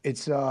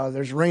 it's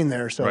there's rain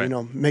there,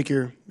 so make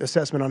your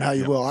assessment on how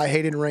you will. I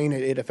hated rain;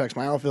 it affects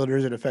my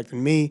outfielders, it affected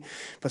me,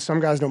 but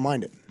some guys don't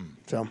mind it.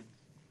 So,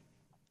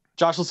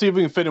 Josh, let's see if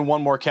we can fit in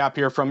one more cap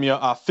here from you.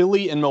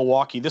 Philly and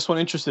Milwaukee. This one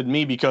interested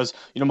me because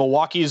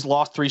Milwaukee's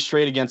lost 3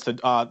 straight against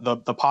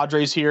the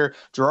Padres here.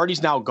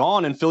 Girardi's now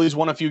gone, and Philly's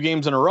won a few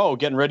games in a row.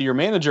 Getting ready, your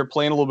manager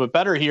playing a little bit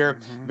better here.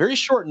 Very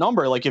short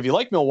number. Like, if you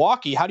like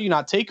Milwaukee, how do you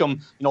not take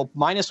them?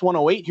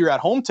 -108 here at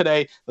home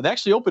today, but they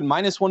actually opened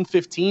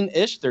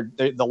 -115-ish.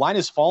 The line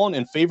has fallen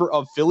in favor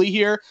of Philly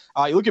here.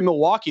 You look at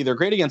Milwaukee; they're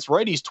great against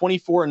righties,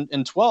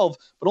 24-12,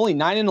 but only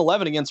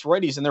 9-11 against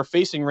righties, and they're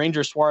facing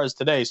Ranger Suarez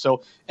today.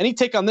 So, any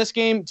take on this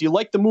game? Do you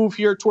like the move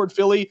here toward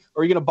Philly,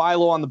 or are you going to buy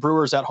low on the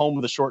Brewers at home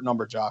with a short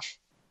number, Josh?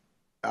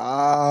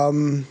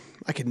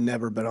 I could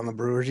never bet on the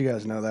Brewers. You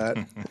guys know that.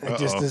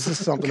 This is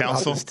something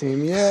Council? about this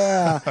team.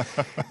 Yeah.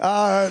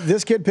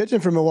 This kid pitching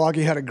for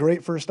Milwaukee had a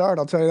great first start,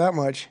 I'll tell you that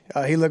much.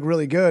 He looked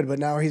really good, but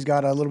now he's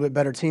got a little bit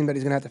better team that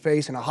he's going to have to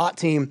face, and a hot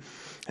team.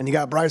 And you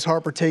got Bryce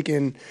Harper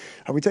taking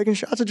 – are we taking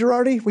shots at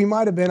Girardi? We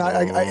might have been.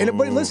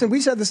 But listen,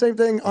 we said the same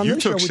thing on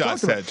this show. You took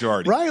shots at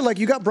Girardi. Right, like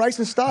you got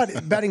Bryson Stott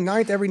batting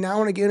ninth every now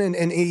and again,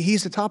 and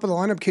he's the top of the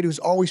lineup kid who's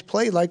always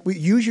played. Like, we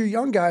use your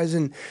young guys,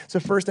 and it's the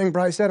first thing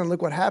Bryce said, and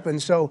look what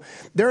happened. So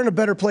they're in a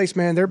better place,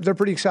 man. They're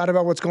pretty excited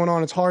about what's going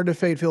on. It's hard to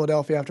fade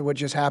Philadelphia after what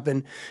just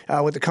happened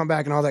with the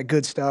comeback and all that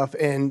good stuff.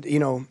 And,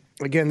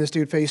 again, this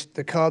dude faced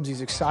the Cubs.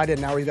 He's excited.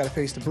 Now he's got to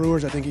face the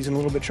Brewers. I think he's in a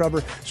little bit of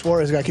trouble.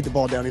 Suarez got to keep the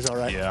ball down. He's all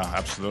right. Yeah,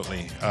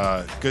 absolutely.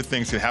 Good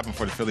things can happen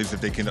for the Phillies if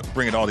they can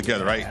bring it all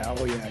together, right?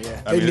 Oh,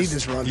 yeah. They need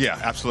this run. Yeah,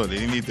 absolutely.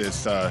 They need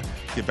this,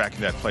 get back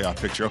in that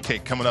playoff picture. Okay,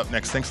 coming up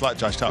next. Thanks a lot,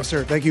 Josh Towers.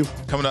 Yes, sir. Thank you.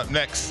 Coming up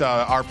next,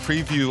 our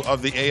preview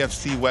of the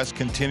AFC West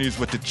continues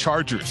with the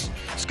Chargers.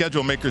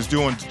 Schedule makers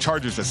doing the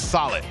Chargers a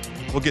solid.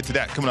 We'll get to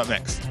that coming up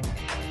next.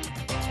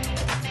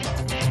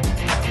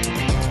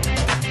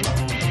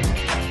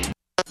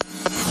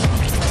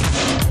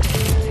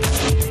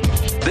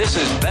 This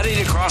is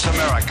Betting Across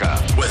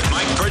America with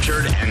Mike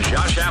Pritchard and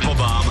Josh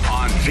Applebaum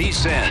on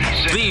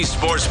VSiN, the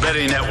Sports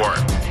Betting Network.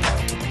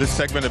 This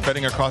segment of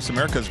Betting Across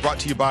America is brought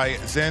to you by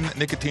Zen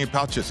Nicotine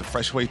Pouches, a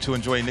fresh way to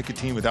enjoy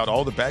nicotine without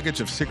all the baggage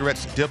of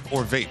cigarettes, dip,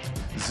 or vape.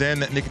 Zen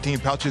Nicotine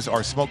Pouches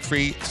are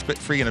smoke-free,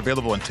 spit-free, and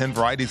available in 10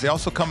 varieties. They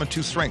also come in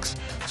 2 strengths,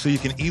 so you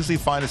can easily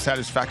find a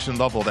satisfaction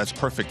level that's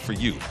perfect for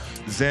you.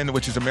 Zen,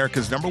 which is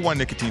America's #1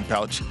 nicotine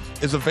pouch,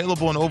 is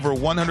available in over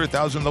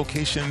 100,000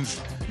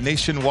 locations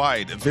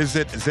nationwide.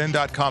 Visit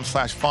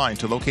zen.com/find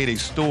to locate a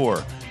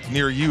store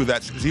near you.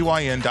 That's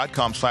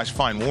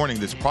zyn.com/find. Warning,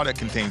 this product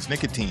contains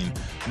nicotine.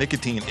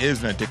 Nicotine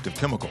is an addictive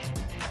chemical.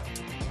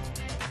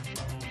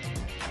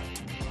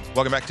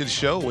 Welcome back to the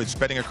show. It's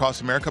Betting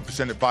Across America,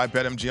 presented by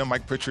BetMGM.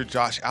 Mike Pritchard,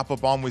 Josh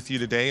Applebaum with you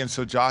today. And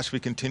so, Josh, we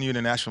continue in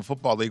the National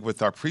Football League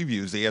with our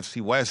previews. The AFC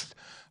West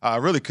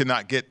really could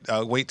not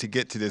wait to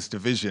get to this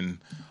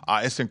division.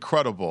 It's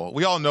incredible.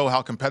 We all know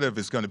how competitive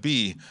it's going to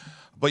be.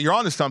 But you're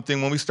onto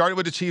something. When we started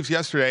with the Chiefs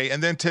yesterday,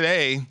 and then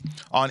today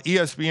on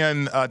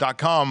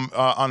ESPN.com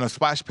on a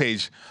splash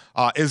page,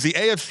 is the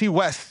AFC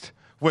West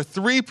with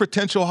 3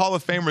 potential Hall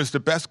of Famers, the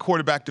best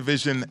quarterback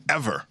division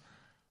ever.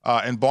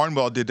 And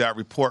Barnwell did that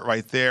report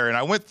right there. And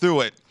I went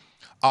through it,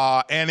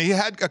 and he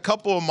had a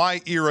couple of my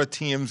era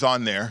teams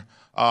on there.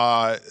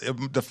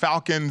 The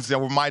Falcons, that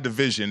were my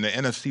division, the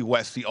NFC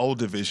West, the old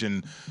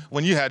division.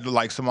 When you had the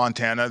likes of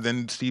Montana,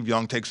 then Steve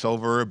Young takes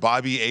over,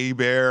 Bobby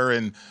Hebert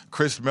and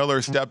Chris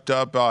Miller stepped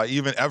up.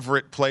 Even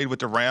Everett played with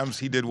the Rams.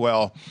 He did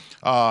well.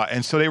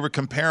 And so they were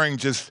comparing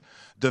just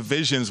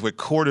divisions with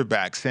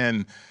quarterbacks.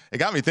 And it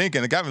got me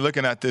thinking, it got me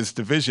looking at this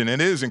division.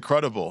 It is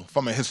incredible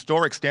from a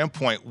historic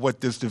standpoint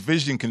what this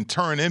division can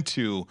turn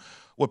into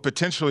with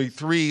potentially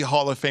 3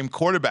 Hall of Fame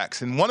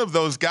quarterbacks. And one of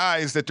those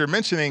guys that they're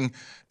mentioning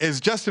is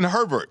Justin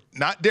Herbert.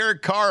 Not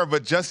Derek Carr,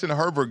 but Justin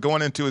Herbert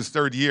going into his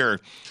 3rd year.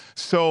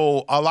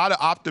 So a lot of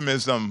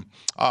optimism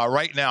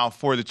right now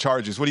for the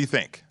Chargers. What do you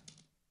think?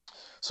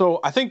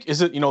 So I think,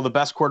 is it, the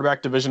best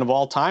quarterback division of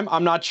all time?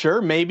 I'm not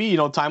sure. Maybe,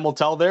 time will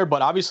tell there.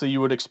 But obviously you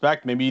would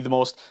expect maybe the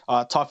most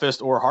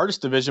toughest or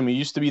hardest division. We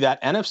used to be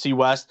that NFC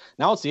West.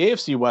 Now it's the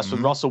AFC West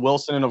with Russell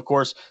Wilson and, of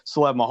course,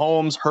 still have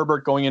Mahomes,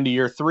 Herbert going into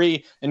year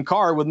 3, and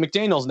Carr with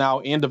McDaniels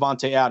now and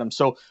Devontae Adams.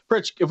 So,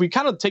 Pritch, if we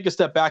kind of take a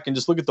step back and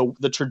just look at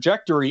the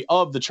trajectory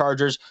of the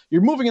Chargers, you're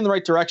moving in the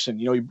right direction.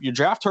 You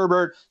draft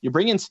Herbert, you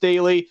bring in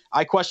Staley.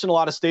 I question a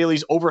lot of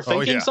Staley's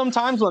overthinking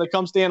sometimes when it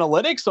comes to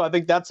analytics. So I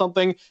think that's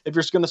something, if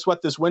you're going to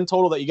sweat this win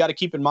total, that you got to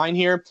keep in mind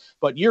here.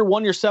 But year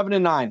 1, you're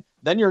 7-9.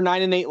 Then you're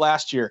 9-8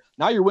 last year.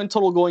 Now your win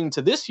total going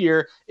into this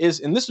year is,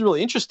 and this is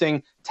really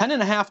interesting,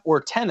 10.5 or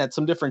 10 at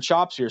some different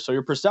shops here. So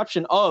your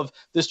perception of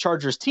this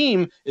Chargers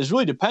team is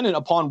really dependent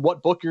upon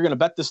what book you're going to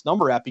bet this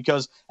number at,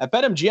 because at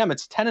BetMGM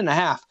it's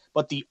 10.5,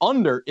 but the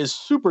under is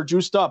super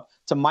juiced up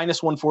to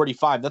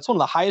 -145. That's one of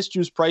the highest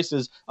juice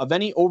prices of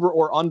any over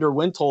or under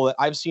win total that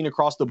I've seen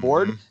across the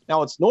board. Now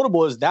what's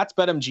notable is that's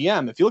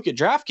BetMGM. If you look at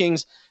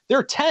DraftKings,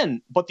 they're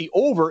 10, but the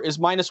over is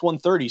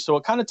 -130. So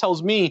it kind of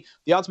tells me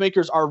the odds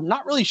makers are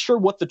not really sure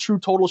what the true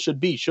total should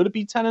be. Should it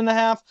be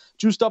 10.5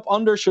 juiced up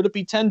under? Should it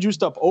be 10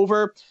 juiced up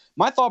over?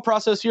 My thought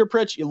process here,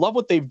 Pritch, you love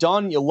what they've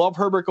done. You love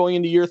Herbert going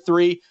into year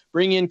 3.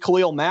 Bring in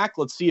Khalil Mack.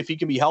 Let's see if he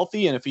can be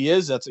healthy. And if he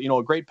is, that's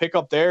a great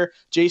pickup there.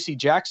 J.C.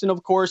 Jackson,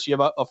 of course. You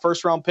have a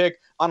first-round pick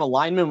on a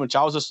lineman, which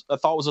I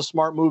thought was a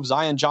smart move.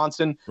 Zion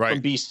Johnson from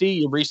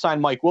BC. You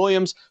re-signed Mike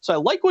Williams. So I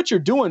like what you're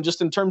doing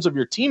just in terms of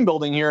your team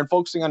building here and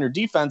focusing on your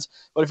defense.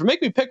 But if you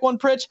make me pick one,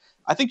 Pritch,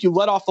 I think you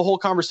led off the whole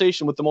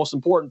conversation with the most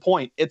important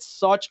point. It's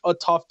such a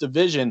tough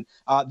division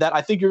that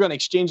I think you're going to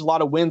exchange a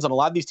lot of wins, and a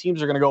lot of these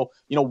teams are going to go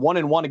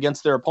 1-1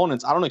 against their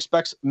opponents. I don't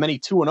expect many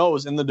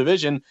 2-0s in the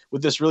division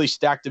with this really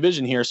stacked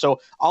division here. So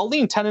I'll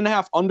lean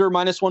 10.5 under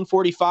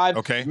 -145.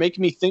 Okay.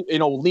 Making me think,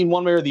 lean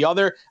one way or the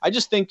other. I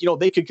just think,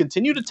 they could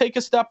continue to take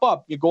a step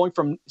up. You're going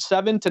from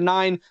 7 to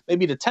 9,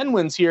 maybe to 10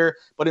 wins here.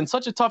 But in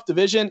such a tough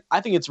division, I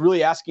think it's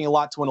really asking a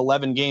lot to win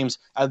 11 games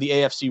out of the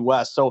AFC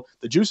West. So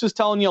the juice is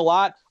telling you a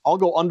lot. I'll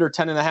go under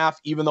 10.5,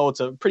 even though it's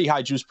a pretty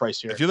high juice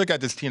price here. If you look at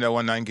this team that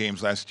won 9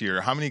 games last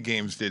year, how many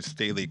games did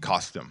Staley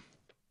cost them?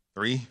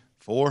 3,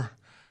 4,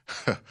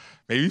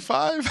 maybe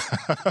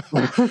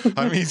 5?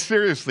 I mean,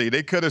 seriously,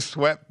 they could have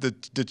swept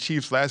the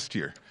Chiefs last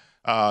year.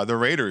 The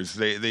Raiders,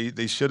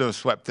 they should have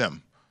swept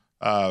them.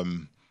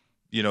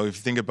 You know, if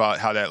you think about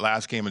how that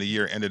last game of the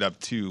year ended up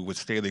too, with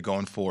Staley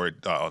going for it,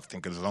 I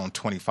think it was his own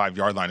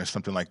 25-yard line or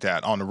something like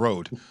that on the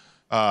road.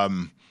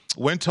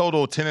 Win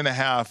total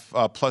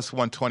 10.5 plus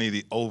 120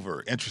 the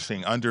over.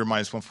 Interesting. Under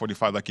minus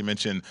 145, like you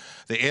mentioned.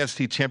 The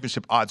AFC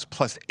Championship odds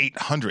plus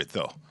 800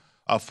 though,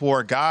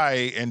 for a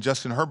guy in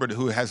Justin Herbert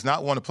who has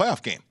not won a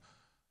playoff game.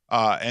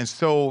 And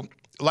so,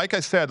 like I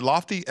said,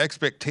 lofty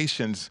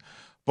expectations,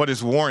 but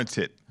it's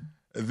warranted.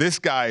 This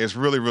guy is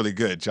really, really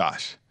good,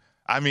 Josh.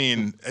 I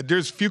mean,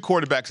 there's few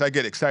quarterbacks I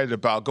get excited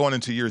about going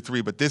into year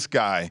 3, but this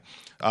guy,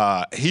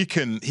 he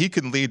can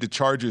lead the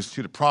Chargers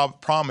to the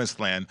promised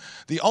land.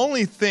 The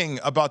only thing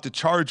about the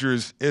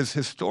Chargers is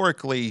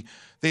historically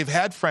they've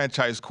had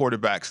franchise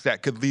quarterbacks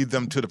that could lead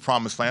them to the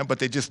promised land, but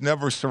they just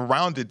never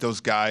surrounded those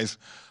guys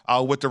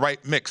with the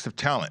right mix of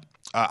talent.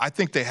 I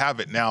think they have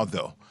it now,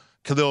 though.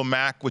 Khalil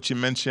Mack, which you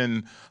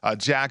mentioned,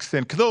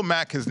 Jackson. Khalil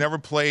Mack has never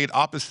played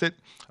opposite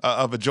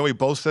of a Joey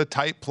Bosa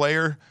type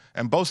player,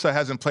 and Bosa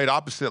hasn't played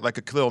opposite like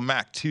a Khalil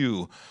Mack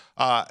too.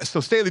 So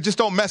Staley, just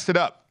don't mess it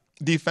up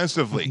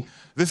defensively.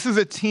 This is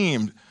a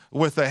team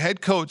with a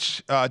head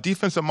coach,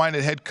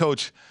 defensive-minded head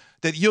coach,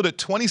 that yielded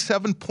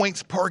 27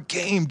 points per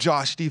game,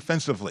 Josh,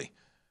 defensively.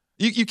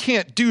 You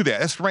can't do that.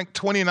 That's ranked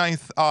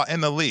 29th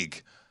in the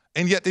league.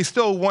 And yet they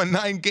still won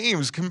 9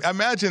 games.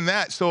 Imagine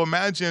that. So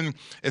imagine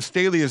if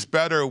Staley is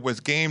better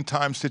with game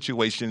time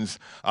situations,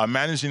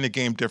 managing the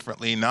game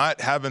differently,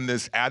 not having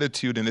this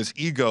attitude and this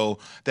ego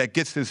that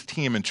gets his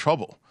team in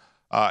trouble.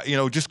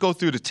 Just go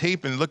through the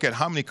tape and look at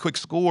how many quick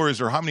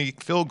scores or how many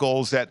field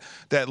goals that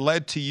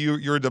led to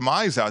your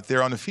demise out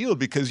there on the field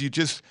because you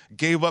just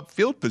gave up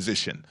field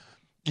position.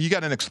 You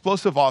got an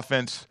explosive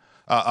offense,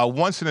 a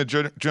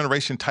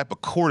once-in-a-generation type of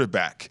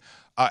quarterback.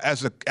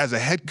 As a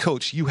head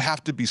coach, you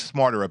have to be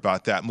smarter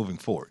about that moving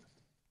forward.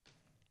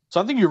 So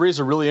I think you raise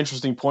a really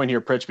interesting point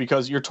here, Pritch,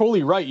 because you're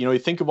totally right. You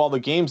think of all the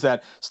games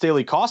that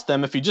Staley cost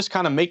them. If you just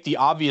kind of make the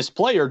obvious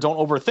play or don't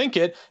overthink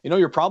it,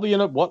 you're probably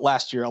in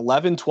last year,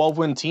 11,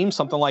 12-win team,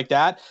 something like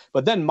that.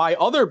 But then my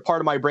other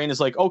part of my brain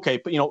is like, okay,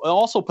 but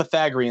also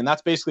Pythagorean.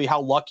 That's basically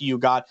how lucky you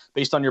got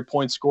based on your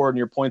points scored and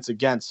your points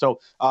against. So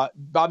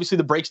obviously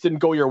the breaks didn't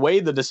go your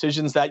way. The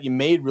decisions that you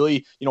made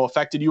really,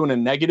 affected you in a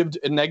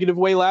negative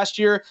way last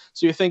year.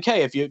 So you think,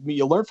 hey, if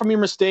you learn from your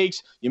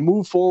mistakes, you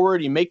move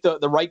forward, you make the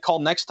right call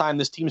next time,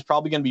 this team's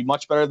probably going to be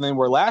much better than they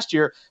were last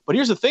year. But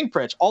here's the thing,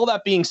 Pritch. All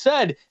that being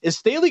said, is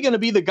Staley going to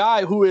be the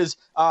guy who is,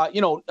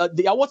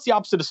 what's the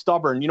opposite of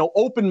stubborn?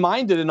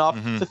 Open-minded enough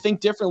to think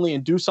differently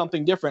and do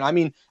something different. I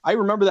mean, I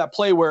remember that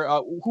play where,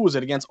 who was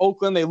it, against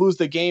Oakland? They lose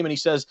the game, and he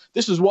says,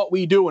 this is what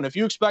we do. And if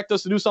you expect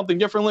us to do something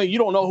differently, you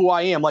don't know who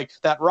I am. Like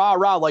that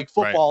rah-rah, like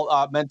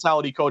football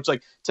mentality coach.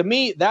 Like, to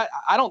me, that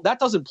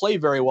doesn't play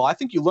very well. I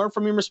think you learn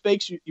from your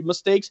mistakes.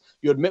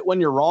 You admit when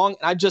you're wrong.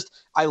 And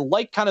I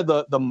like kind of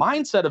the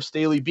mindset of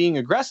Staley being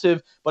aggressive,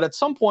 but at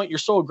some point you're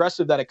so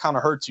aggressive that it kind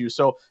of hurts you.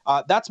 So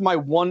that's my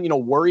one,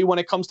 worry when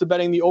it comes to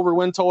betting the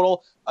over-win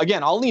total.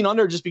 Again, I'll lean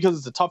under just because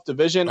it's a tough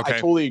division. Okay. I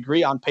totally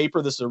agree. On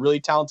paper, this is a really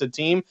talented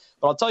team.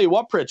 But I'll tell you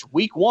what, Pritch,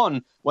 week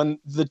 1, when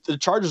the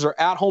Chargers are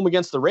at home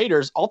against the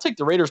Raiders, I'll take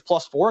the Raiders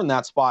 +4 in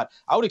that spot.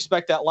 I would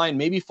expect that line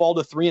maybe fall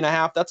to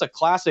 3.5. That's a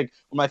classic,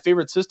 one of my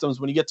favorite systems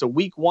when you get to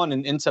week 1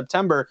 in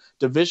September,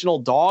 divisional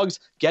dogs,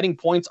 getting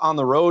points on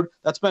the road.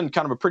 That's been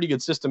kind of a pretty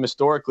good system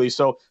historically.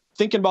 So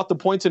thinking about the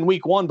points in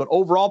week 1, but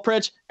overall,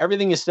 Pritch,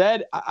 everything you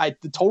said, I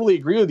totally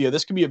agree with you.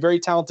 This could be a very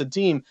talented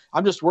team.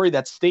 I'm just worried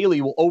that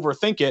Staley will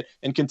overthink it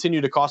and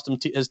continue to cost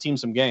his team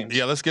some games.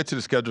 Yeah, let's get to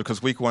the schedule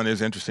because week 1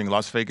 is interesting.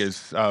 Las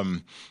Vegas,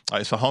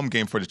 it's a home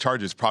game for the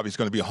Chargers. Probably it's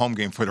going to be a home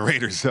game for the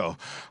Raiders, so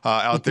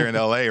out there in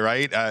L.A.,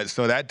 right?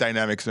 So that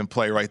dynamic's in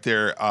play right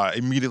there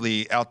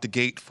immediately out the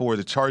gate for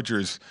the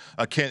Chargers.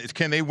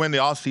 Can they win the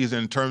offseason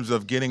in terms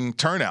of getting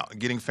turnout,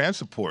 getting fan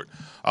support,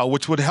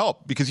 which would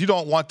help because you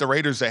don't want the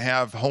Raiders to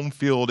have home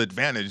field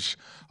advantage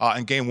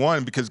in game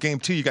 1 because game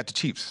 2 you got the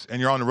Chiefs and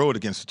you're on the road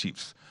against the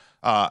Chiefs.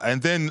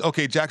 And then,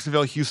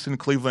 Jacksonville, Houston,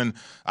 Cleveland.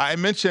 I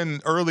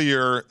mentioned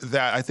earlier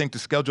that I think the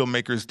schedule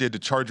makers did the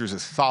Chargers a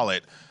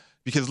solid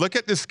because look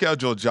at this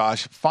schedule,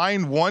 Josh.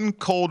 Find one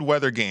cold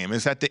weather game.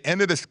 It's at the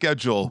end of the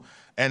schedule,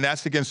 and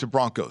that's against the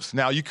Broncos.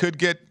 Now, you could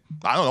get,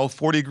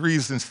 40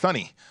 degrees and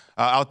sunny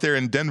out there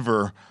in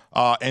Denver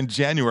in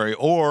January,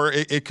 or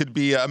it could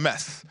be a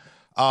mess.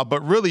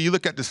 But really, you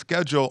look at the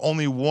schedule,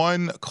 only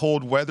one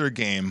cold weather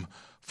game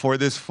for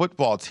this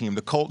football team.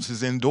 The Colts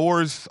is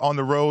indoors on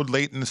the road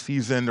late in the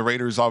season. The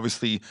Raiders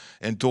obviously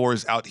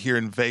indoors out here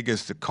in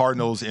Vegas. The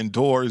Cardinals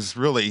indoors,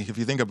 really, if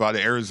you think about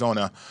it,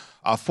 Arizona.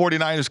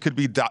 49ers could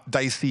be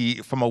dicey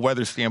from a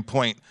weather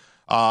standpoint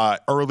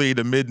early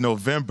to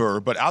mid-November.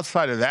 But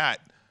outside of that,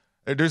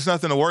 there's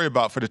nothing to worry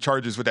about for the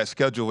Chargers with that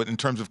schedule in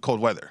terms of cold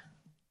weather.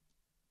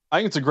 I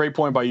think it's a great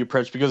point by you,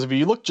 Pritch, because if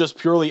you look just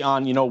purely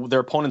on,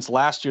 their opponents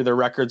last year, their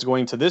records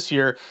going to this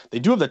year, they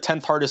do have the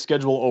 10th hardest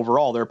schedule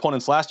overall. Their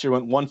opponents last year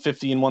went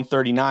 150 and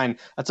 139.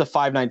 That's a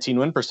 .519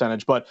 win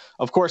percentage. But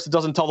of course, it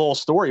doesn't tell the whole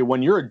story.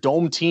 When you're a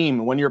dome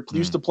team, when you're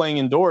used to playing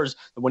indoors,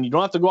 when you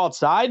don't have to go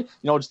outside,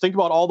 just think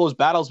about all those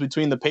battles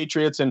between the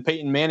Patriots and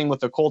Peyton Manning with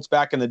the Colts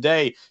back in the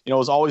day. It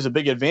was always a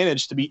big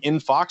advantage to be in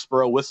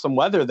Foxborough with some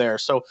weather there.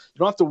 So you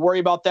don't have to worry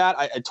about that.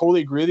 I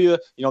totally agree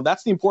with you.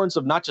 That's the importance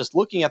of not just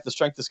looking at the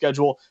strength of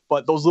schedule,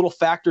 but those little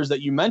factors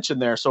that you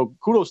mentioned there. So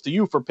kudos to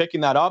you for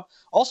picking that up.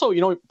 Also,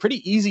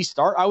 pretty easy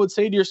start, I would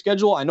say, to your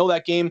schedule. I know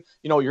that game,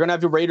 you're going to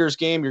have your Raiders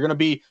game. You're going to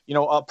be,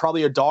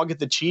 probably a dog at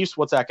the Chiefs.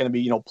 What's that going to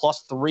be?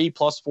 +3,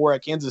 +4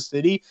 at Kansas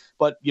City.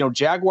 But,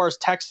 Jaguars,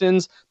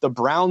 Texans, the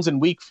Browns in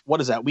week 5,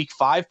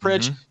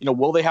 Pritch? Mm-hmm.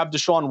 Will they have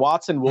Deshaun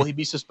Watson? Will he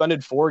be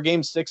suspended 4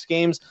 games, 6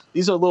 games?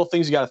 These are little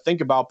things you got to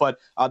think about. But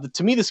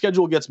to me, the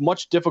schedule gets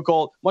much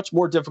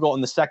more difficult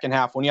in the second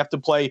half when you have to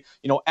play,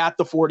 at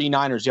the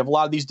 49ers. You have a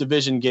lot of these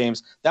division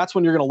games. That's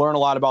when you're going to learn a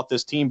lot about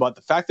this team. But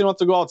the fact they don't have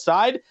to go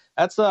outside,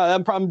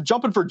 I'm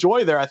jumping for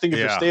joy there, I think, if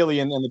you're Staley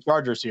and the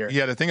Chargers here.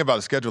 Yeah, the thing about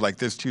a schedule like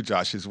this, too,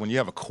 Josh, is when you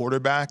have a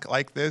quarterback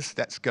like this,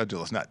 that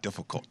schedule is not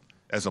difficult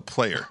as a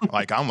player.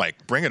 I'm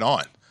bring it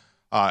on.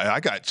 I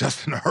got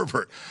Justin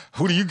Herbert.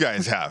 Who do you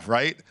guys have,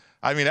 right?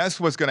 I mean, that's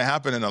what's going to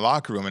happen in the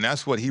locker room, and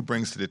that's what he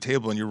brings to the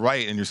table. And you're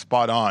right, and you're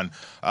spot on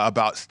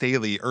about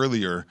Staley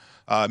earlier.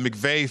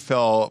 McVay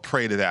fell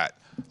prey to that.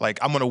 I'm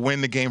going to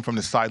win the game from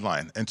the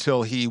sideline,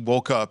 until he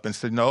woke up and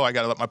said, no, I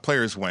got to let my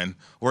players win.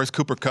 Where's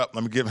Cooper Kupp?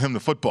 Let me give him the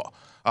football.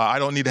 I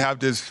don't need to have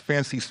this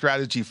fancy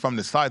strategy from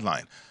the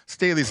sideline.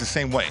 Staley's the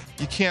same way.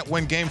 You can't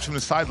win games from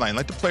the sideline.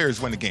 Let the players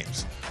win the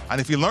games.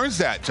 And if he learns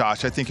that,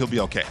 Josh, I think he'll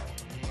be okay.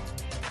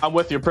 I'm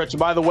with you, Pritch. And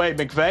by the way,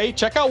 McVay,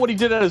 check out what he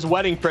did at his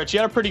wedding, Pritch. He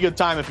had a pretty good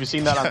time if you've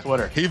seen that on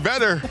Twitter. He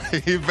better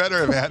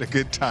have had a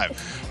good time.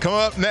 Coming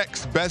up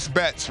next, Best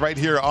Bets right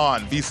here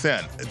on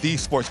VSiN, the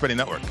Sports Betting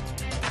Network.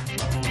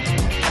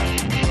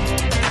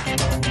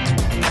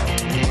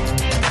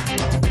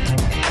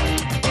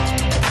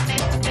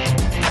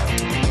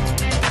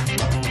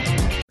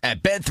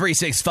 At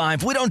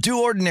Bet365, we don't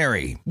do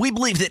ordinary. We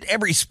believe that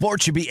every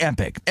sport should be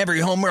epic.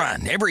 Every home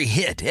run, every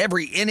hit,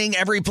 every inning,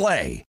 every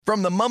play.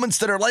 From the moments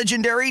that are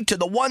legendary to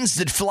the ones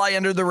that fly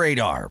under the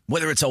radar.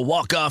 Whether it's a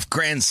walk-off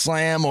grand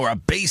slam or a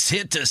base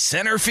hit to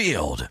center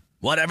field.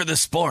 Whatever the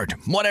sport,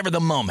 whatever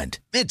the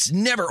moment. It's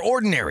never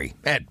ordinary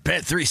at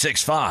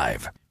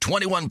Bet365.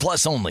 21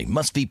 plus only.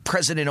 Must be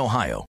present in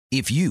Ohio.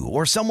 If you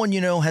or someone you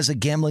know has a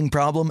gambling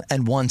problem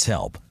and wants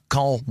help,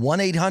 call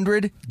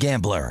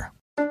 1-800-GAMBLER.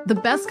 The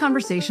best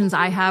conversations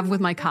I have with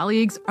my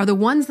colleagues are the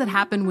ones that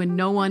happen when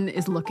no one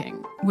is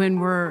looking, when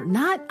we're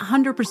not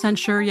 100%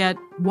 sure yet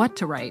what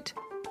to write.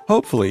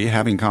 Hopefully,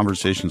 having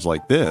conversations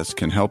like this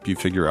can help you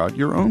figure out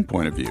your own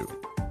point of view.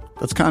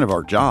 That's kind of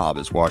our job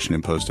as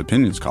Washington Post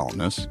opinions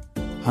columnists.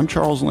 I'm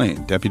Charles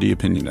Lane, Deputy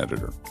Opinion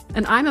Editor.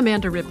 And I'm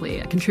Amanda Ripley,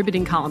 a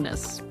contributing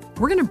columnist.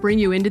 We're going to bring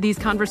you into these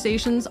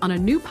conversations on a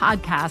new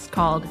podcast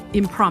called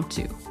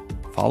Impromptu.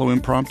 Follow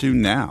Impromptu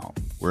now,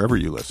 wherever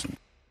you listen.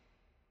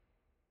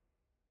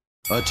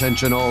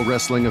 Attention all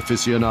wrestling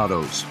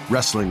aficionados.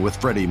 Wrestling with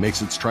Freddie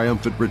makes its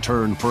triumphant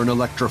return for an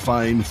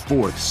electrifying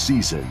 4th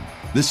season.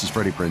 This is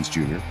Freddie Prinze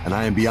Jr., and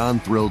I am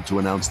beyond thrilled to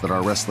announce that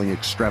our wrestling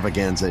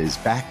extravaganza is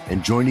back,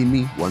 and joining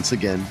me once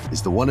again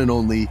is the one and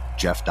only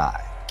Jeff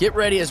Dye. Get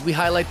ready as we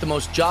highlight the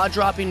most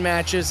jaw-dropping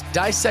matches,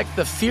 dissect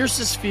the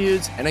fiercest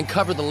feuds, and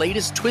uncover the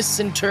latest twists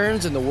and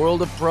turns in the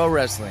world of pro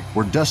wrestling.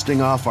 We're dusting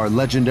off our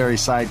legendary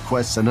side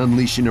quests and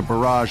unleashing a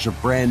barrage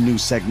of brand new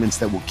segments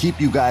that will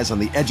keep you guys on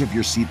the edge of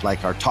your seat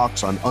like our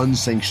talks on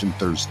Unsanctioned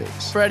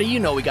Thursdays. Freddie,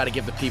 you know we got to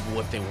give the people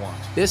what they want.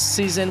 This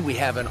season, we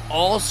have an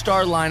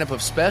all-star lineup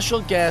of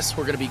special guests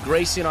who are going to be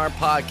gracing our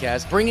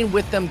podcast, bringing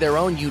with them their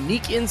own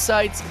unique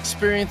insights,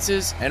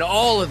 experiences, and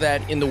all of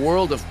that in the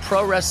world of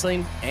pro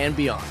wrestling and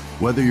beyond.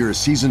 Whether you're a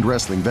seasoned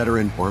wrestling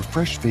veteran or a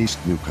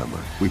fresh-faced newcomer,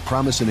 we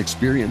promise an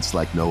experience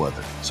like no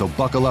other. So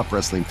buckle up,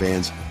 wrestling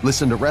fans.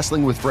 Listen to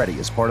Wrestling with Freddie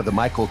as part of the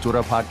My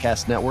Cultura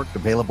Podcast Network,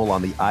 available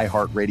on the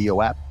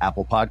iHeartRadio app,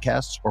 Apple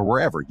Podcasts, or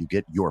wherever you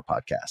get your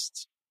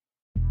podcasts.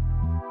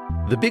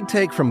 The Big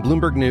Take from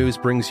Bloomberg News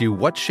brings you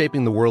what's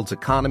shaping the world's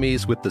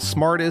economies with the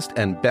smartest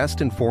and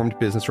best-informed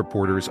business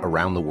reporters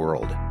around the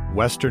world.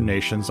 Western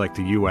nations like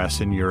the U.S.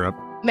 and Europe.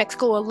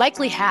 Mexico will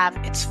likely have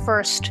its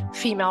first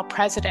female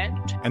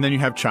president. And then you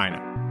have China.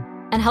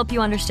 And help you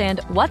understand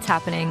what's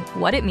happening,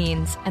 what it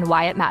means, and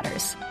why it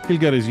matters. He'll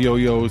get his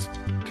yo-yos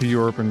to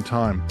Europe in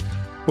time.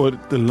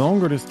 But the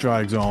longer this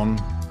drags on,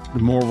 the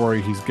more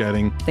worry he's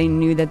getting. They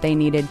knew that they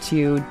needed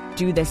to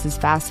do this as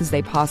fast as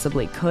they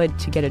possibly could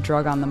to get a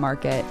drug on the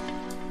market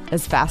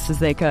as fast as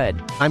they could.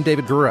 I'm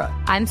David Gura.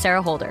 I'm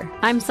Sarah Holder.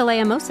 I'm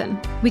Saleha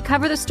Mohsen. We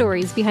cover the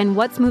stories behind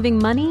what's moving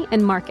money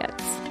and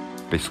markets.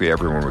 Basically,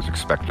 everyone was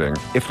expecting,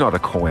 if not a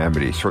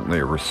calamity, certainly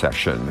a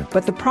recession.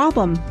 But the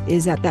problem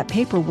is that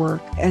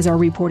paperwork, as our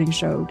reporting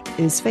showed,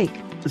 is fake.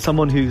 As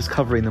someone who's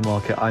covering the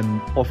market, I'm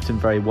often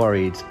very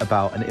worried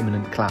about an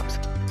imminent collapse.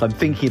 So I'm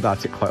thinking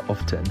about it quite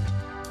often.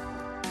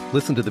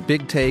 Listen to The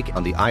Big Take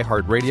on the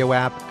iHeartRadio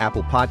app,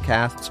 Apple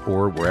Podcasts,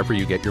 or wherever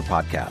you get your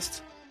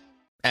podcasts.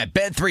 At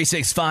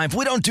Bet365,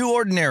 we don't do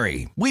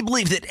ordinary. We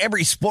believe that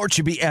every sport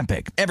should be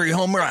epic. Every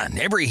home run,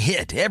 every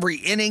hit, every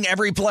inning,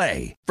 every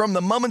play. From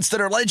the moments that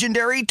are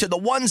legendary to the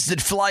ones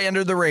that fly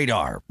under the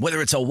radar.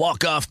 Whether it's a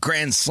walk-off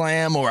grand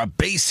slam or a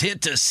base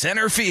hit to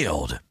center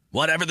field.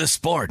 Whatever the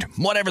sport,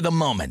 whatever the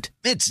moment.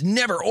 It's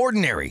never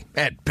ordinary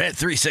at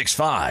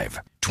Bet365.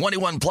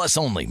 21 plus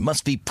only.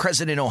 Must be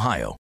present in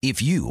Ohio.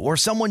 If you or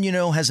someone you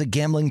know has a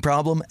gambling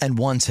problem and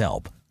wants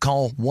help,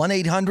 call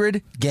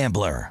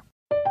 1-800-GAMBLER.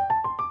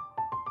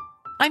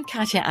 I'm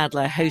Katya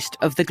Adler, host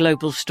of The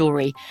Global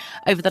Story.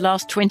 Over the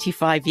last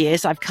 25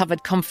 years, I've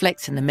covered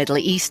conflicts in the Middle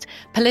East,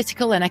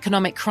 political and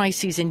economic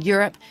crises in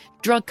Europe,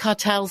 drug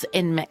cartels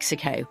in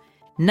Mexico.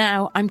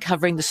 Now I'm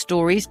covering the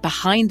stories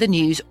behind the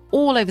news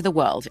all over the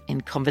world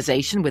in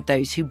conversation with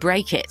those who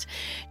break it.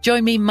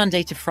 Join me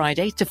Monday to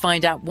Friday to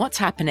find out what's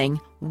happening,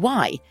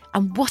 why,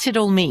 and what it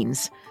all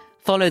means.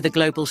 Follow The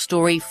Global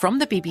Story from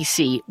the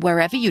BBC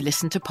wherever you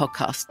listen to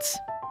podcasts.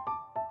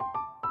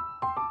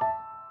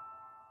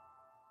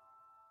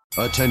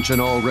 Attention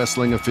all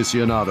wrestling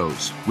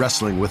aficionados.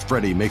 Wrestling with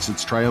Freddie makes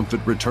its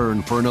triumphant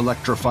return for an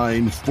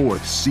electrifying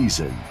 4th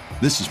season.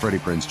 This is Freddie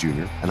Prinze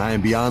Jr., and I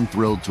am beyond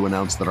thrilled to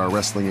announce that our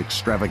wrestling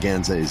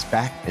extravaganza is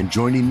back, and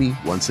joining me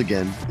once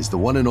again is the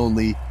one and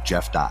only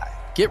Jeff Dye.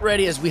 Get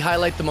ready as we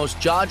highlight the most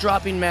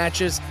jaw-dropping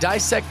matches,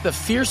 dissect the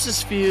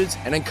fiercest feuds,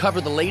 and uncover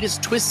the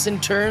latest twists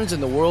and turns in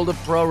the world of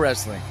pro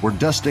wrestling. We're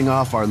dusting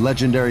off our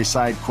legendary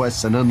side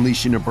quests and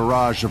unleashing a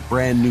barrage of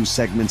brand new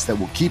segments that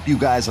will keep you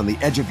guys on the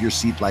edge of your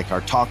seat like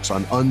our talks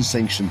on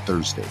Unsanctioned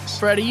Thursdays.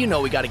 Freddie, you know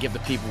we got to give the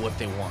people what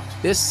they want.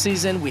 This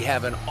season, we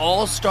have an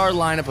all-star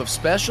lineup of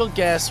special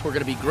guests who are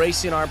going to be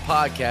gracing our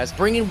podcast,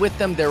 bringing with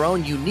them their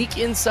own unique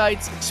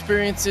insights,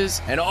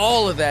 experiences, and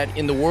all of that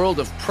in the world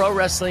of pro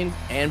wrestling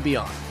and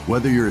beyond.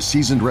 Whether you're a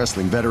seasoned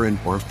wrestling veteran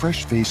or a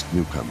fresh-faced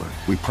newcomer,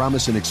 we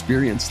promise an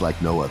experience like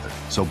no other.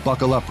 So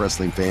buckle up,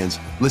 wrestling fans.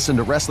 Listen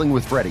to Wrestling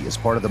with Freddie as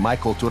part of the My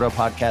Cultura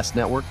Podcast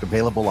Network,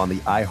 available on the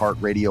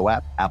iHeartRadio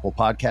app, Apple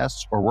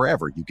Podcasts, or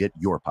wherever you get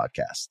your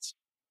podcasts.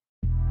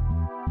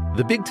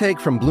 The Big Take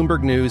from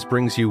Bloomberg News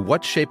brings you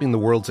what's shaping the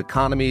world's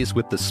economies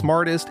with the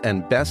smartest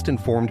and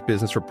best-informed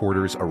business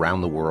reporters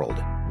around the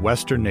world.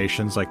 Western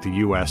nations like the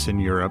U.S.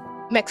 and Europe.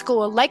 Mexico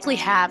will likely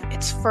have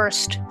its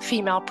first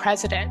female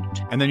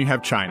president. And then you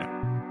have China.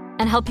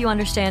 And help you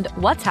understand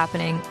what's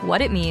happening,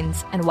 what it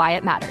means, and why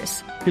it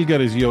matters. He'll get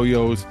his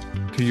yo-yos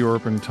to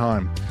Europe in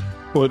time.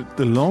 But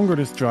the longer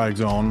this drags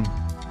on,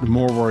 the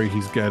more worry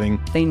he's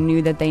getting. They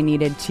knew that they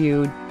needed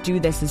to do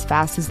this as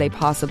fast as they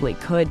possibly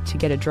could to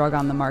get a drug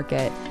on the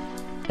market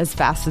as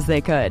fast as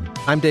they could.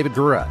 I'm David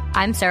Gura.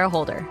 I'm Sarah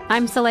Holder.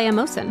 I'm Saleha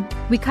Mohsen.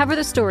 We cover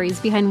the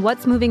stories behind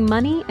what's moving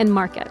money and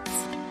markets.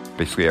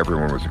 Basically,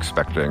 everyone was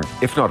expecting,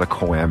 if not a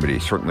calamity,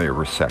 certainly a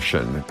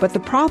recession. But the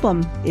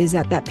problem is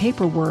that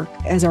paperwork,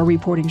 as our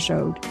reporting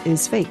showed,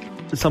 is fake.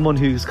 As someone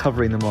who's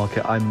covering the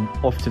market, I'm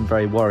often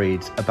very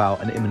worried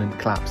about an imminent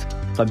collapse.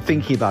 So I'm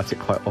thinking about it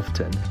quite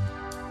often.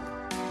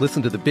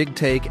 Listen to The Big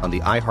Take on the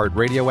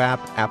iHeartRadio app,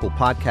 Apple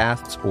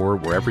Podcasts, or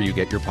wherever you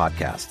get your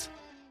podcasts.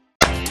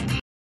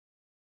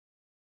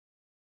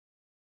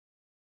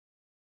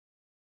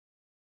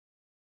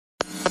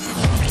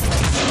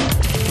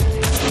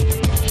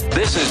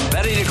 This is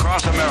Betting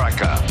Across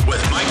America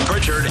with Mike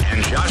Pritchard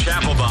and Josh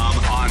Applebaum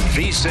on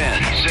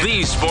VSiN,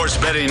 the Sports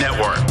Betting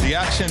Network. The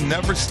action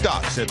never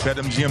stops at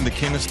BetMGM, the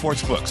king of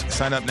sportsbooks.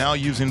 Sign up now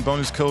using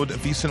bonus code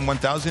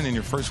VSiN1000 and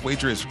your first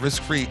wager is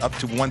risk-free up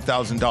to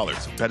 $1,000.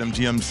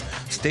 BetMGM's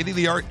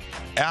state-of-the-art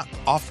app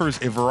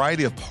offers a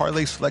variety of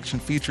parlay selection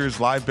features,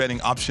 live betting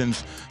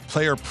options,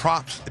 player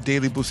props,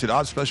 daily boosted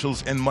odds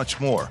specials, and much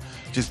more.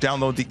 Just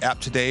download the app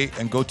today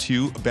and go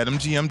to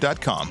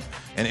betmgm.com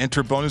and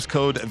enter bonus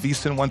code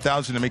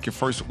VSiN1000 to make your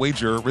first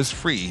wager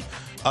risk-free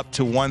up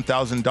to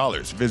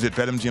 $1,000. Visit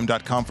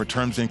betmgm.com for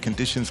terms and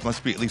conditions.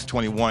 Must be at least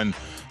 21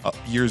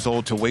 years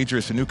old to wager.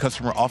 It's a new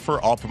customer offer.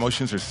 All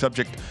promotions are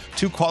subject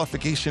to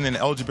qualification and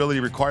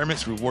eligibility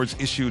requirements. Rewards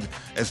issued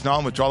as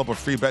non-withdrawable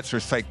free bets or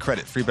site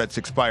credit. Free bets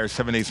expire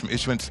 7 days from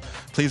issuance.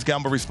 Please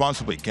gamble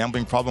responsibly.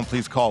 Gambling problem,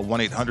 please call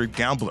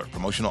 1-800-GAMBLER.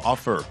 Promotional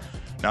offer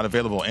not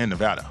available in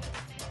Nevada.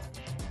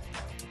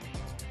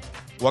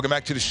 Welcome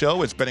back to the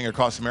show. It's Betting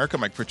Across America.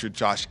 Mike Pritchard,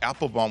 Josh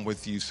Applebaum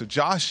with you. So,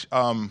 Josh,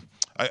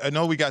 I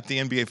know we got the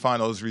NBA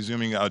Finals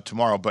resuming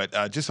tomorrow,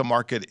 but just a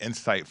market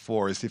insight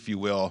for us, if you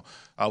will.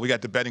 We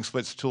got the betting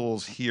splits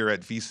tools here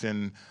at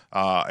VSiN,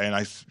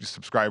 and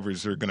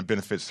subscribers are going to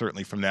benefit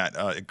certainly from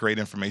that. Great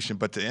information.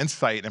 But the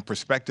insight and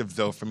perspective,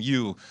 though, from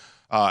you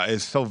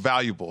is so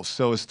valuable.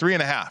 So it's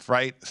 3.5,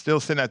 right? Still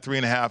sitting at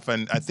 3.5,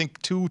 and I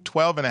think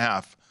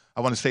 212.5,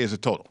 I want to say, is a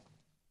total.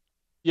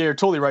 Yeah, you're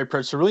totally right,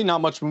 Pritch. So really not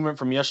much movement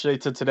from yesterday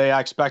to today. I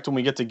expect when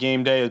we get to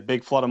game day, a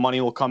big flood of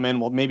money will come in.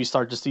 We'll maybe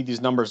start to see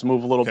these numbers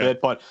move a little bit.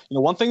 But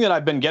one thing that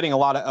I've been getting a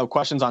lot of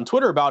questions on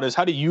Twitter about is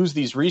how to use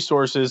these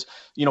resources,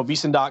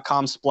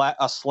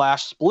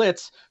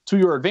 VSiN.com/splits to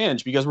your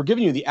advantage, because we're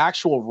giving you the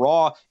actual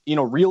raw,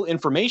 real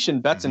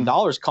information, bets and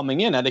dollars coming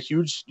in at a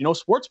huge,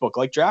 sports book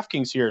like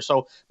DraftKings here.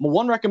 So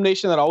one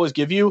recommendation that I always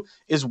give you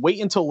is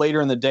wait until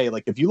later in the day.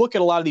 Like if you look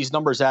at a lot of these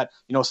numbers at,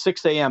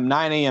 6 a.m.,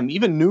 9 a.m.,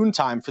 even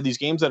noontime for these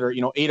games that are,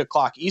 8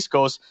 o'clock East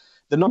Coast,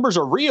 the numbers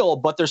are real,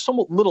 but there's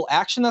so little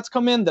action that's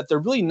come in that they're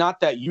really not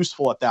that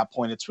useful at that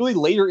point. It's really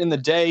later in the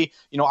day,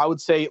 I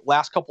would say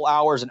last couple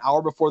hours, an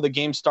hour before the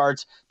game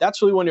starts.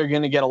 That's really when you're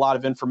going to get a lot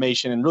of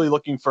information and really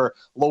looking for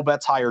low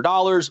bets, higher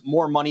dollars,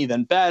 more money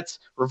than bets,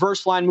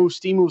 reverse line moves,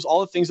 steam moves,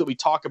 all the things that we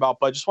talk about.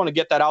 But I just want to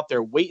get that out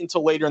there. Wait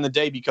until later in the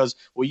day, because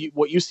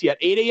what you see at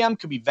 8 a.m.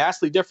 could be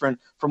vastly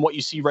different from what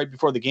you see right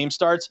before the game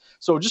starts.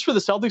 So just for the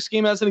Celtics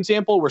game as an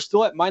example, we're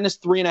still at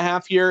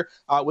 -3.5 here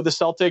with the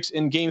Celtics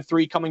in game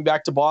 3 coming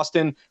back to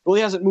Boston. Really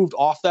hasn't moved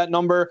off that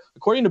number.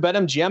 According to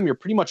BetMGM, you're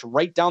pretty much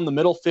right down the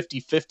middle,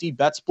 50-50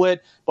 bet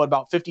split, but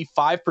about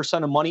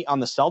 55% of money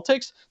on the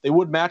Celtics. They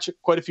would match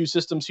quite a few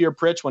systems here,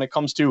 Pritch, when it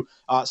comes to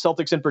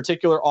Celtics in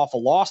particular off a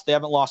loss. They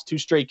haven't lost 2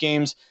 straight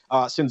games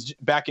since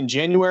back in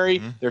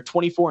January. They're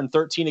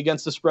 24-13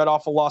 against the spread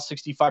off a loss,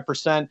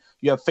 65%.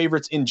 You have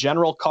favorites in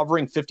general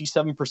covering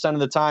 57% of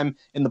the time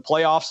in the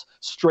playoffs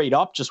straight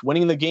up, just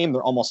winning the game.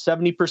 They're almost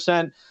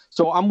 70%.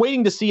 So I'm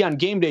waiting to see on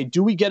game day,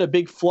 do we get a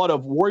big flood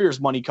of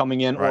Warriors money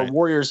coming in or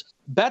Warriors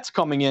bets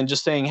coming in,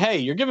 just saying, hey,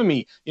 you're giving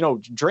me,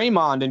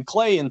 Draymond and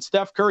Clay and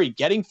Steph Curry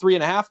getting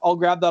 3.5. I'll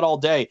grab that all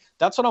day.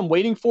 That's what I'm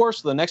waiting for.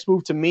 So the next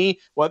move to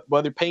me,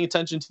 whether paying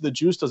attention to the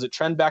juice, does it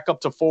trend back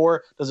up to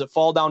 4? Does it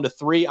fall down to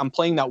 3? I'm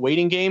playing that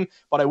waiting game.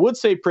 But I would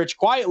say, Pritch,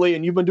 quietly,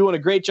 and you've been doing a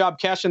great job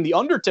cashing the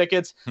under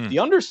tickets. The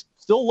under's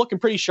still looking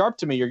pretty sharp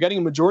to me. You're getting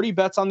a majority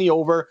bets on the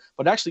over,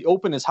 but actually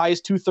open as high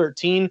as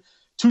 213.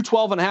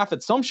 212.5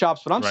 at some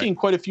shops, but I'm seeing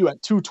quite a few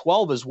at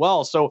 212 as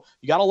well. So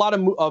you got a lot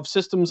of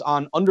systems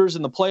on unders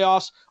in the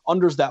playoffs,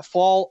 unders that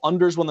fall,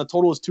 unders when the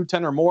total is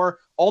 210 or more.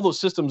 All those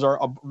systems are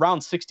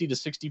around 60 to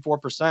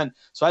 64%.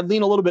 So I'd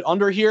lean a little bit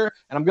under here,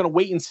 and I'm going to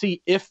wait and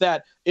see if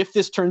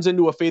this turns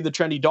into a fade the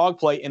trendy dog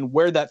play and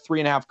where that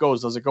 3.5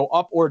 goes. Does it go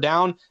up or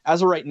down?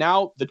 As of right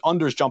now, the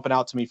under's jumping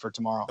out to me for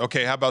tomorrow.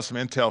 Okay, how about some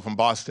intel from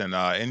Boston?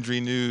 Injury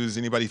news,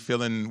 anybody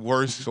feeling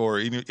worse or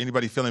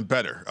anybody feeling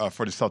better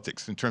for the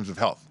Celtics in terms of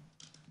health?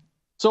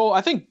 So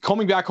I think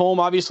coming back home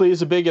obviously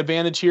is a big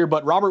advantage here,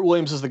 but Robert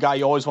Williams is the guy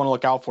you always want to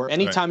look out for.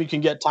 Anytime you can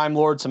get Time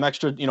Lord some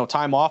extra,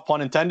 time off, pun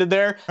intended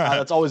there,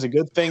 that's always a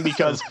good thing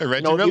because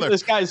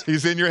this guy's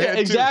he's in your head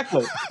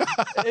exactly,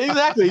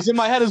 exactly. He's in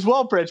my head as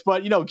well, Pritch.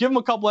 But give him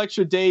a couple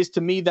extra days.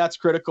 To me, that's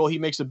critical. He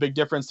makes a big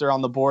difference there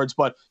on the boards.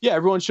 But yeah,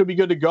 everyone should be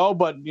good to go.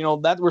 But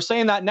that we're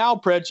saying that now,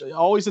 Pritch.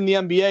 Always in the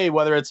NBA,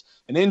 whether it's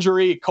an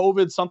injury,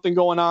 COVID, something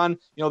going on,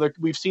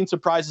 we've seen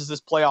surprises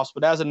this playoffs.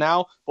 But as of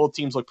now, both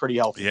teams look pretty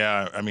healthy.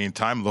 Yeah, I mean,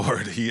 Time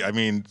Lord,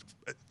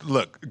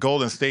 look,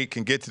 Golden State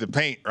can get to the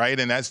paint, right?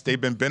 And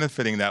they've been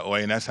benefiting that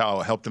way, and that's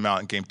how it helped them out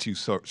in game 2,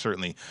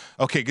 certainly.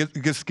 Okay,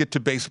 let's get to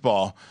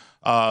baseball.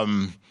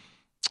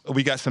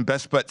 We got some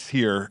best bets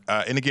here.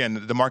 And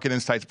again, the Market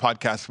Insights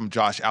podcast from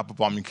Josh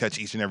Applebaum, you can catch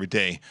each and every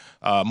day.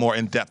 More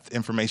in-depth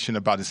information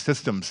about his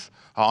systems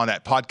on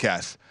that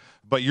podcast.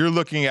 But you're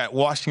looking at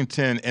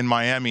Washington and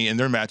Miami in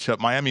their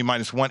matchup. Miami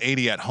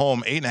 -180 at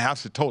home, 8.5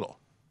 is the total.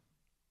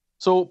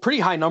 So pretty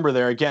high number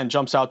there. Again,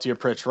 jumps out to your,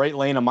 Pritch, right?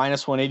 Lane a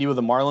 -180 with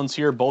the Marlins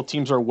here. Both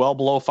teams are well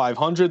below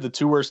 500. The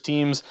 2 worst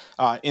teams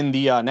in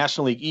the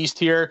National League East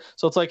here.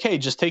 So it's like, hey,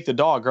 just take the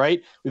dog,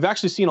 right? We've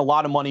actually seen a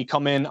lot of money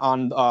come in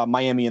on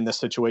Miami in this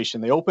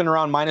situation. They open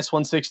around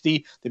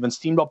 -160. They've been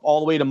steamed up all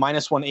the way to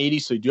 -180.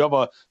 So you do have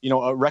a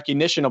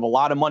recognition of a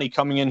lot of money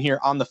coming in here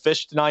on the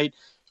fish tonight.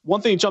 One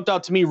thing that jumped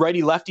out to me,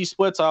 righty-lefty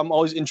splits. I'm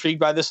always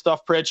intrigued by this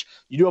stuff, Pritch.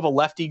 You do have a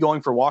lefty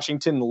going for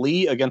Washington,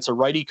 Lee, against a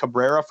righty,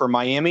 Cabrera, for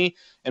Miami.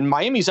 And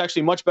Miami's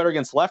actually much better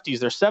against lefties.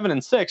 They're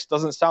 7-6.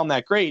 Doesn't sound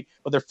that great,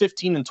 but they're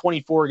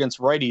 15-24 against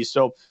righties.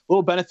 So a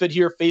little benefit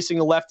here facing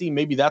a lefty.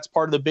 Maybe that's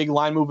part of the big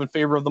line move in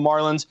favor of the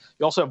Marlins.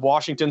 You also have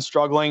Washington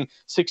struggling,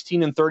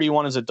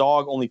 16-31 as a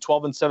dog, only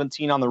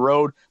 12-17 on the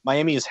road.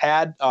 Miami has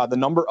had the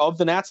number of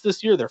the Nats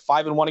this year. They're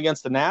 5-1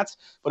 against the Nats.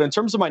 But in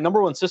terms of my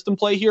number one system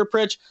play here,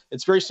 Pritch,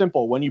 it's very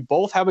simple. When you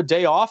both have a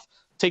day off,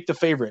 take the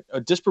favorite.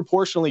 A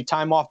disproportionately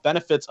time off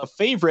benefits a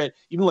favorite,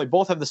 even though they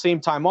both have the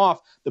same time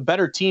off. The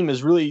better team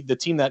is really the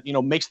team that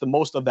makes the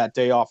most of that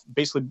day off.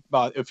 Basically,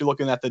 if you're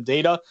looking at the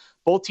data,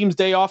 both teams'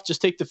 day off,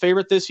 just take the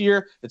favorite this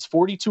year. It's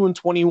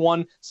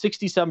 42-21,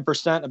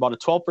 67%, about a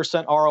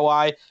 12%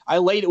 ROI. I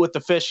laid it with the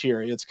fish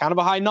here. It's kind of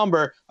a high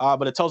number,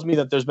 but it tells me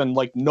that there's been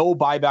no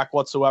buyback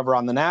whatsoever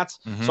on the Nats.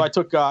 So I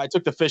took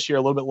the fish here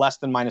a little bit less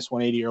than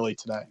 -180 early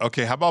today.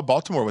 Okay, how about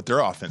Baltimore with their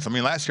offense? I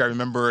mean, last year I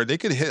remember they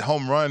could hit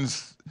home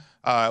runs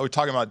we're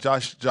talking about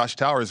Josh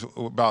Towers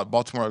about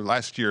Baltimore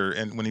last year,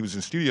 and when he was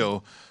in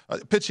studio,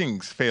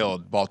 pitching's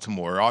failed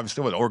Baltimore.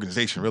 Obviously, well, the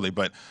organization really,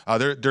 but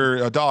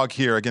they're a dog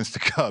here against the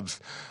Cubs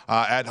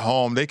at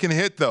home. They can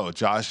hit though,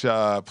 Josh.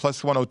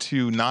 Plus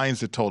 102, 9's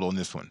the total in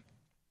this one.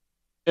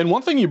 And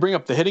one thing you bring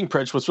up the hitting,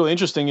 Pritch, what's really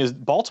interesting is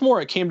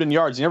Baltimore at Camden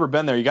Yards. You never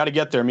been there. You got to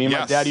get there. Me and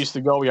my dad used to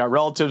go. We got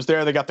relatives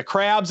there. They got the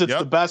crabs. It's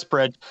the best,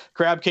 Pritch.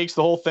 Crab cakes,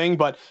 the whole thing.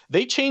 But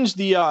they changed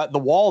the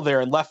wall there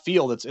in left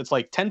field. It's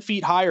like 10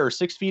 feet higher or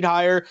 6 feet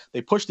higher.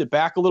 They pushed it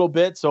back a little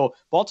bit. So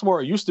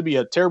Baltimore used to be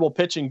a terrible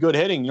pitch and good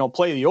hitting,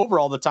 play the over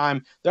all the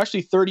time. They're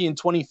actually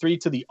 30-23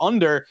 to the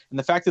under. And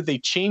the fact that they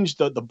changed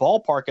the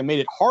ballpark and made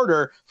it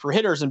harder for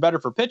hitters and better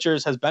for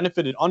pitchers has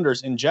benefited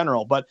unders in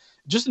general. But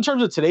just in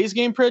terms of today's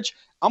game, Pritch,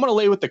 I'm going to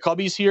lay with the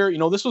Cubbies here.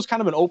 This was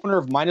kind of an opener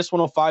of minus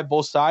 105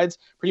 both sides,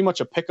 pretty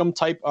much a pick'em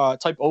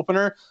type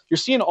opener. You're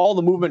seeing all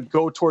the movement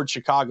go towards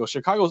Chicago.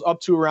 Chicago's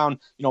up to around,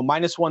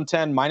 minus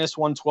 110, minus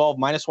 112,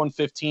 minus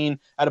 115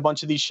 at a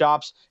bunch of these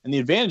shops. And the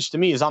advantage to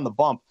me is on the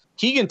bump.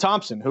 Keegan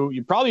Thompson, who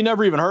you probably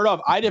never even heard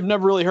of. I'd have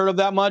never really heard of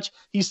that much.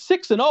 He's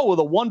 6-0 with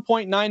a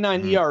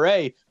 1.99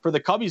 ERA for the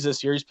Cubbies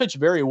this year. He's pitched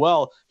very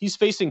well. He's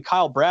facing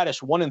Kyle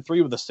Bradish,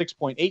 1-3 with a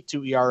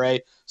 6.82 ERA.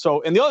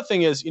 So, and the other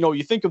thing is,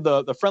 you think of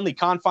the friendly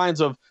confines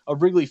of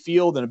Wrigley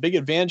Field and a big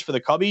advantage for the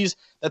Cubbies.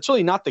 That's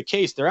really not the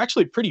case. They're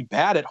actually pretty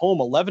bad at home,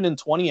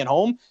 11-20 at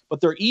home,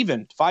 but they're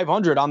even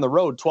 500 on the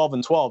road,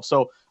 12-12.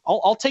 So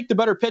I'll take the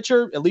better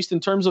pitcher, at least in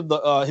terms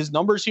of his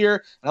numbers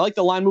here. And I like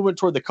the line movement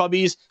toward the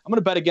Cubbies. I'm going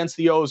to bet against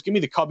the O's. Give me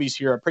the Cubbies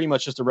here at pretty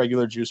much just a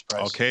regular juice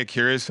price. Okay,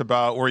 curious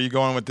about where you're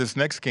going with this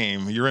next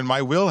game. You're in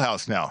my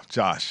wheelhouse now,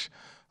 Josh,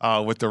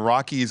 with the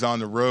Rockies on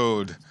the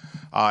road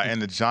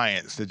and the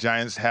Giants. The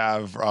Giants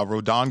have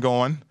Rodon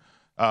going.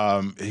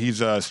 He's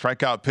a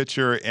strikeout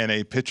pitcher in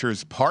a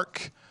pitcher's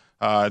park.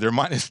 They're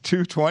minus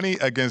 220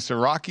 against the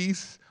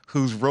Rockies,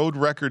 whose road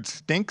record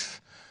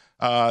stinks.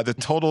 The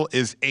total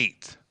is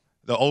 8.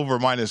 The over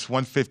minus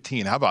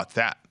 115. How about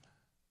that?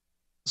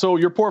 So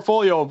your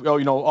portfolio,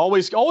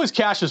 always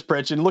cashes,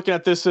 Pritch. And looking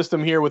at this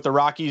system here with the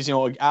Rockies,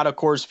 out of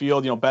Coors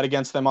Field, bet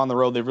against them on the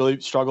road. They've really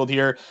struggled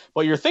here.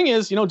 But your thing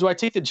is, do I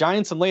take the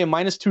Giants and lay a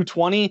minus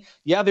 220?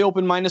 Yeah, they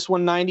open minus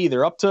 190.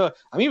 They're up to,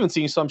 I'm even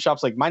seeing some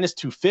shops like minus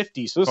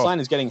 250. So this line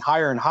is getting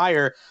higher and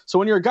higher. So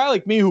when you're a guy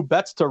like me who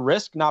bets to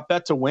risk, not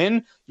bet to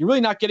win, you're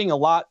really not getting a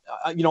lot,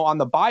 on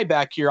the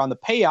buyback here, on the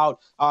payout.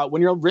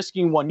 When you're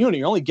risking one unit,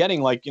 you're only getting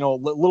a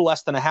little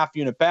less than a half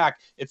unit back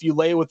if you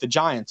lay it with the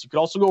Giants. You could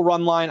also go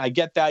run line. I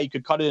get that. You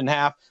could cut it in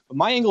half. But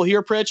my angle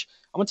here, Pritch,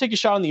 I'm going to take a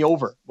shot on the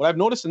over. What I've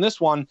noticed in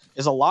this one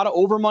is a lot of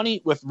over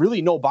money with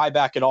really no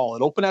buyback at all.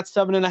 It opened at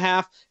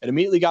 7.5. It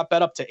immediately got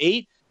bet up to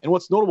 8. And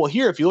what's notable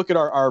here, if you look at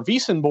our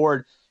VSiN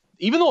board,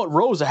 even though it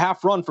rose a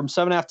half run from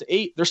 7.5 to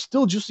 8, they're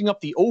still juicing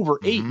up the over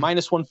 8,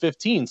 minus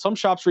 115. Some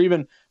shops are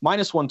even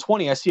minus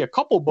 120. I see a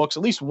couple books,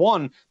 at least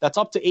one, that's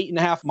up to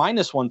 8.5,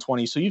 minus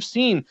 120. So you've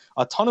seen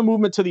a ton of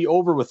movement to the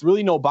over with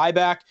really no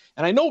buyback.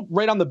 And I know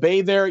right on the bay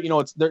there,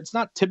 it's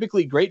not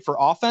typically great for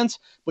offense,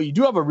 but you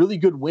do have a really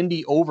good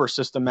windy over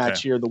system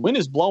match here. The wind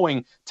is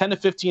blowing 10 to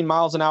 15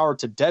 miles an hour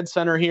to dead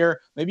center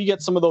here. Maybe you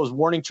get some of those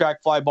warning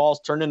track fly balls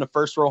turned into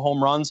first row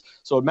home runs.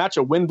 So it match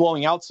a wind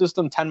blowing out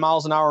system, 10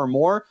 miles an hour or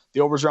more.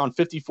 The over's around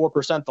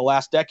 54% the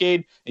last decade.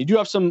 And you do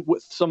have some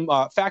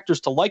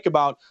factors to like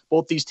about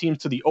both these teams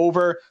to the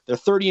over. They're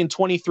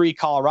 30-23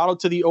 Colorado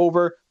to the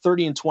over,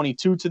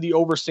 30-22 to the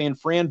over San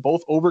Fran,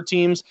 both over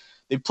teams.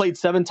 They've played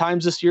 7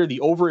 times this year.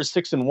 The over is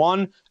 6-1.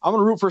 I'm going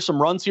to root for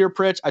some runs here,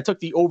 Pritch. I took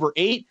the over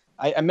 8.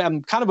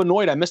 I'm kind of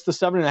annoyed. I missed the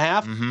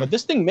 7.5, but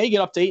this thing may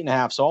get up to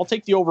 8.5. So I'll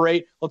take the over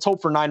 8. Let's hope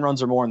for 9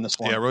 runs or more in this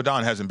one. Yeah,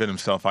 Rodon hasn't been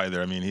himself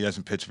either. I mean, he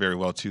hasn't pitched very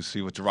well to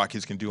see what the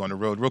Rockies can do on the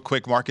road. Real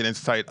quick, market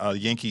insight,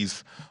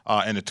 Yankees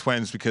and the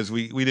Twins, because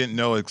we didn't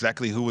know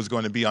exactly who was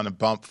going to be on the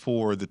bump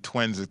for the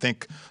Twins. I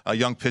think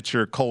young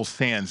pitcher Cole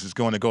Sands is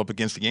going to go up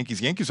against the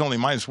Yankees. Yankees only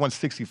minus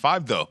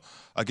 165, though,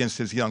 against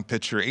his young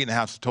pitcher.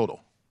 8.5 is the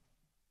total.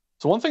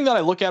 So one thing that I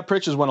look at,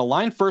 Pritch, is when a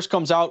line first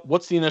comes out,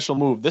 what's the initial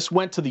move? This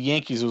went to the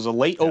Yankees. It was a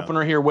late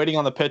opener here waiting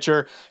on the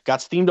pitcher.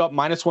 Got steamed up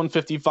minus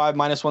 155,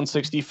 minus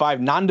 165.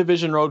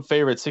 Non-division road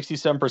favorite,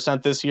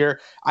 67% this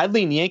year. I'd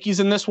lean Yankees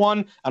in this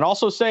one. And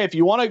also say, if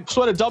you want to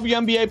sweat a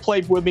WNBA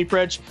play with me,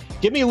 Pritch,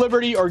 give me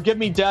Liberty or give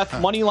me death.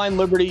 Moneyline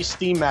Liberty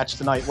steam match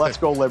tonight. Let's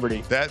go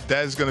Liberty. That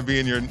is going to be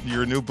in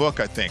your new book,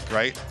 I think,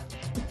 right?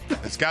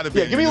 It's got to be.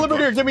 Yeah, give me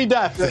Liberty or give me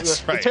death.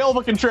 The tale of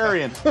a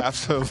contrarian.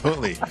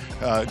 Absolutely.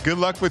 Good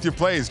luck with your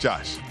plays,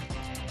 Josh.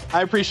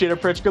 I appreciate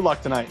it, Pritch. Good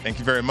luck tonight. Thank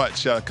you very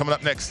much. Coming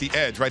up next, The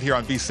Edge, right here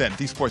on VSiN,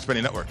 the Sports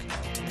Betting Network.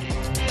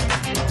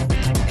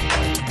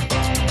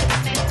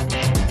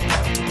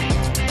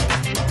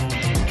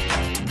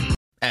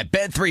 At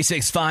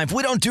Bet365,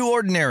 we don't do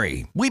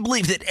ordinary. We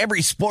believe that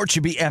every sport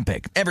should be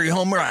epic. Every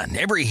home run,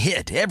 every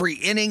hit, every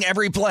inning,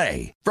 every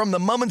play. From the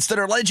moments that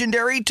are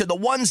legendary to the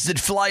ones that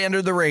fly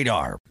under the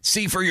radar.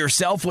 See for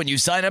yourself when you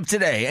sign up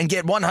today and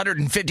get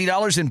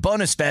 $150 in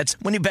bonus bets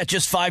when you bet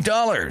just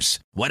 $5.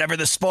 Whatever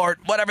the sport,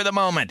 whatever the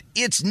moment,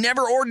 it's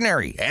never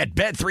ordinary at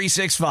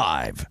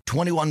Bet365.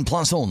 21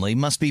 plus only.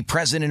 Must be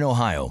present in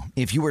Ohio.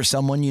 If you or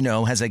someone you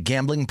know has a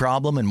gambling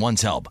problem and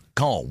wants help,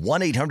 call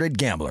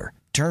 1-800-GAMBLER.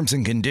 Terms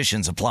and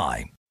conditions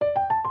apply.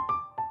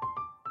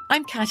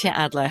 I'm Katya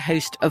Adler,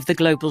 host of The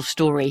Global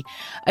Story.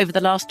 Over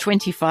the last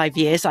 25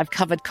 years, I've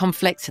covered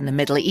conflicts in the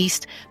Middle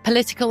East,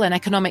 political and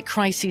economic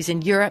crises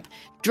in Europe,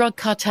 drug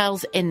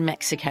cartels in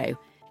Mexico.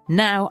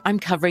 Now I'm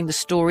covering the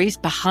stories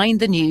behind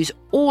the news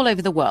all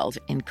over the world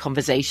in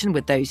conversation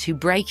with those who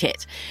break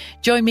it.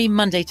 Join me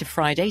Monday to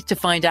Friday to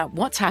find out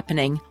what's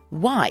happening,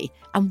 why,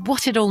 and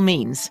what it all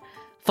means.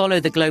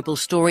 Follow The Global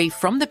Story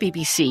from the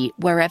BBC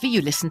wherever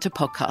you listen to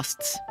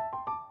podcasts.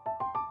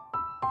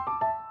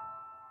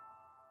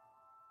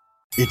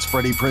 It's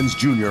Freddie Prinze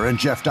Jr. and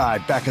Jeff Dye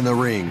back in the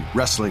ring.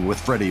 Wrestling with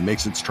Freddie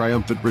makes its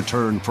triumphant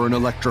return for an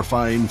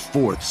electrifying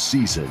 4th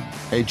season.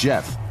 Hey,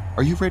 Jeff,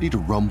 are you ready to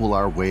rumble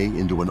our way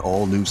into an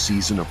all-new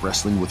season of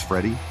Wrestling with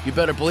Freddie? You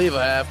better believe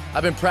I have.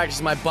 I've been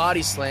practicing my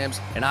body slams,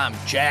 and I'm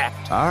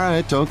jacked. All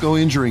right, don't go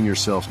injuring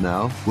yourself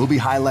now. We'll be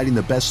highlighting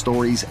the best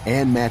stories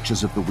and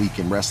matches of the week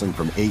in wrestling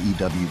from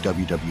AEW,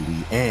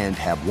 WWE, and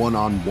have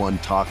one-on-one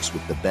talks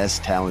with the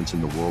best talents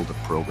in the world of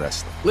pro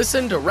wrestling.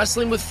 Listen to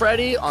Wrestling with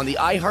Freddie on the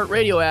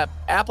iHeartRadio app,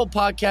 Apple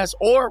Podcasts,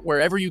 or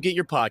wherever you get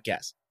your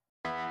podcasts.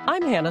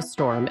 I'm Hannah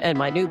Storm, and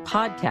my new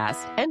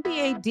podcast,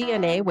 NBA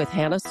DNA with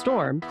Hannah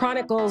Storm,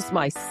 chronicles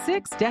my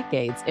 6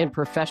 decades in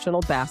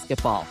professional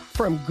basketball.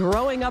 From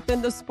growing up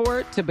in the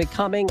sport to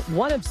becoming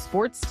one of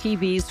sports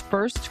TV's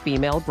first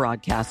female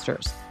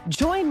broadcasters.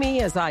 Join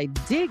me as I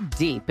dig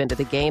deep into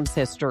the game's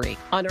history,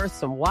 unearth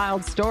some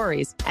wild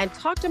stories, and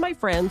talk to my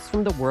friends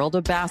from the world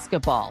of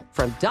basketball,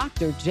 from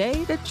Dr.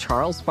 J to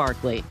Charles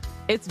Barkley.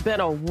 It's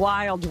been a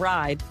wild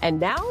ride, and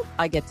now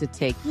I get to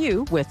take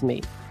you with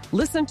me.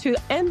 Listen to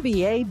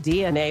NBA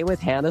DNA with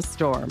Hannah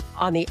Storm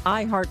on the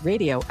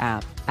iHeartRadio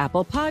app,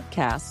 Apple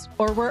Podcasts,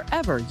 or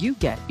wherever you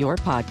get your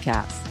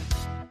podcasts.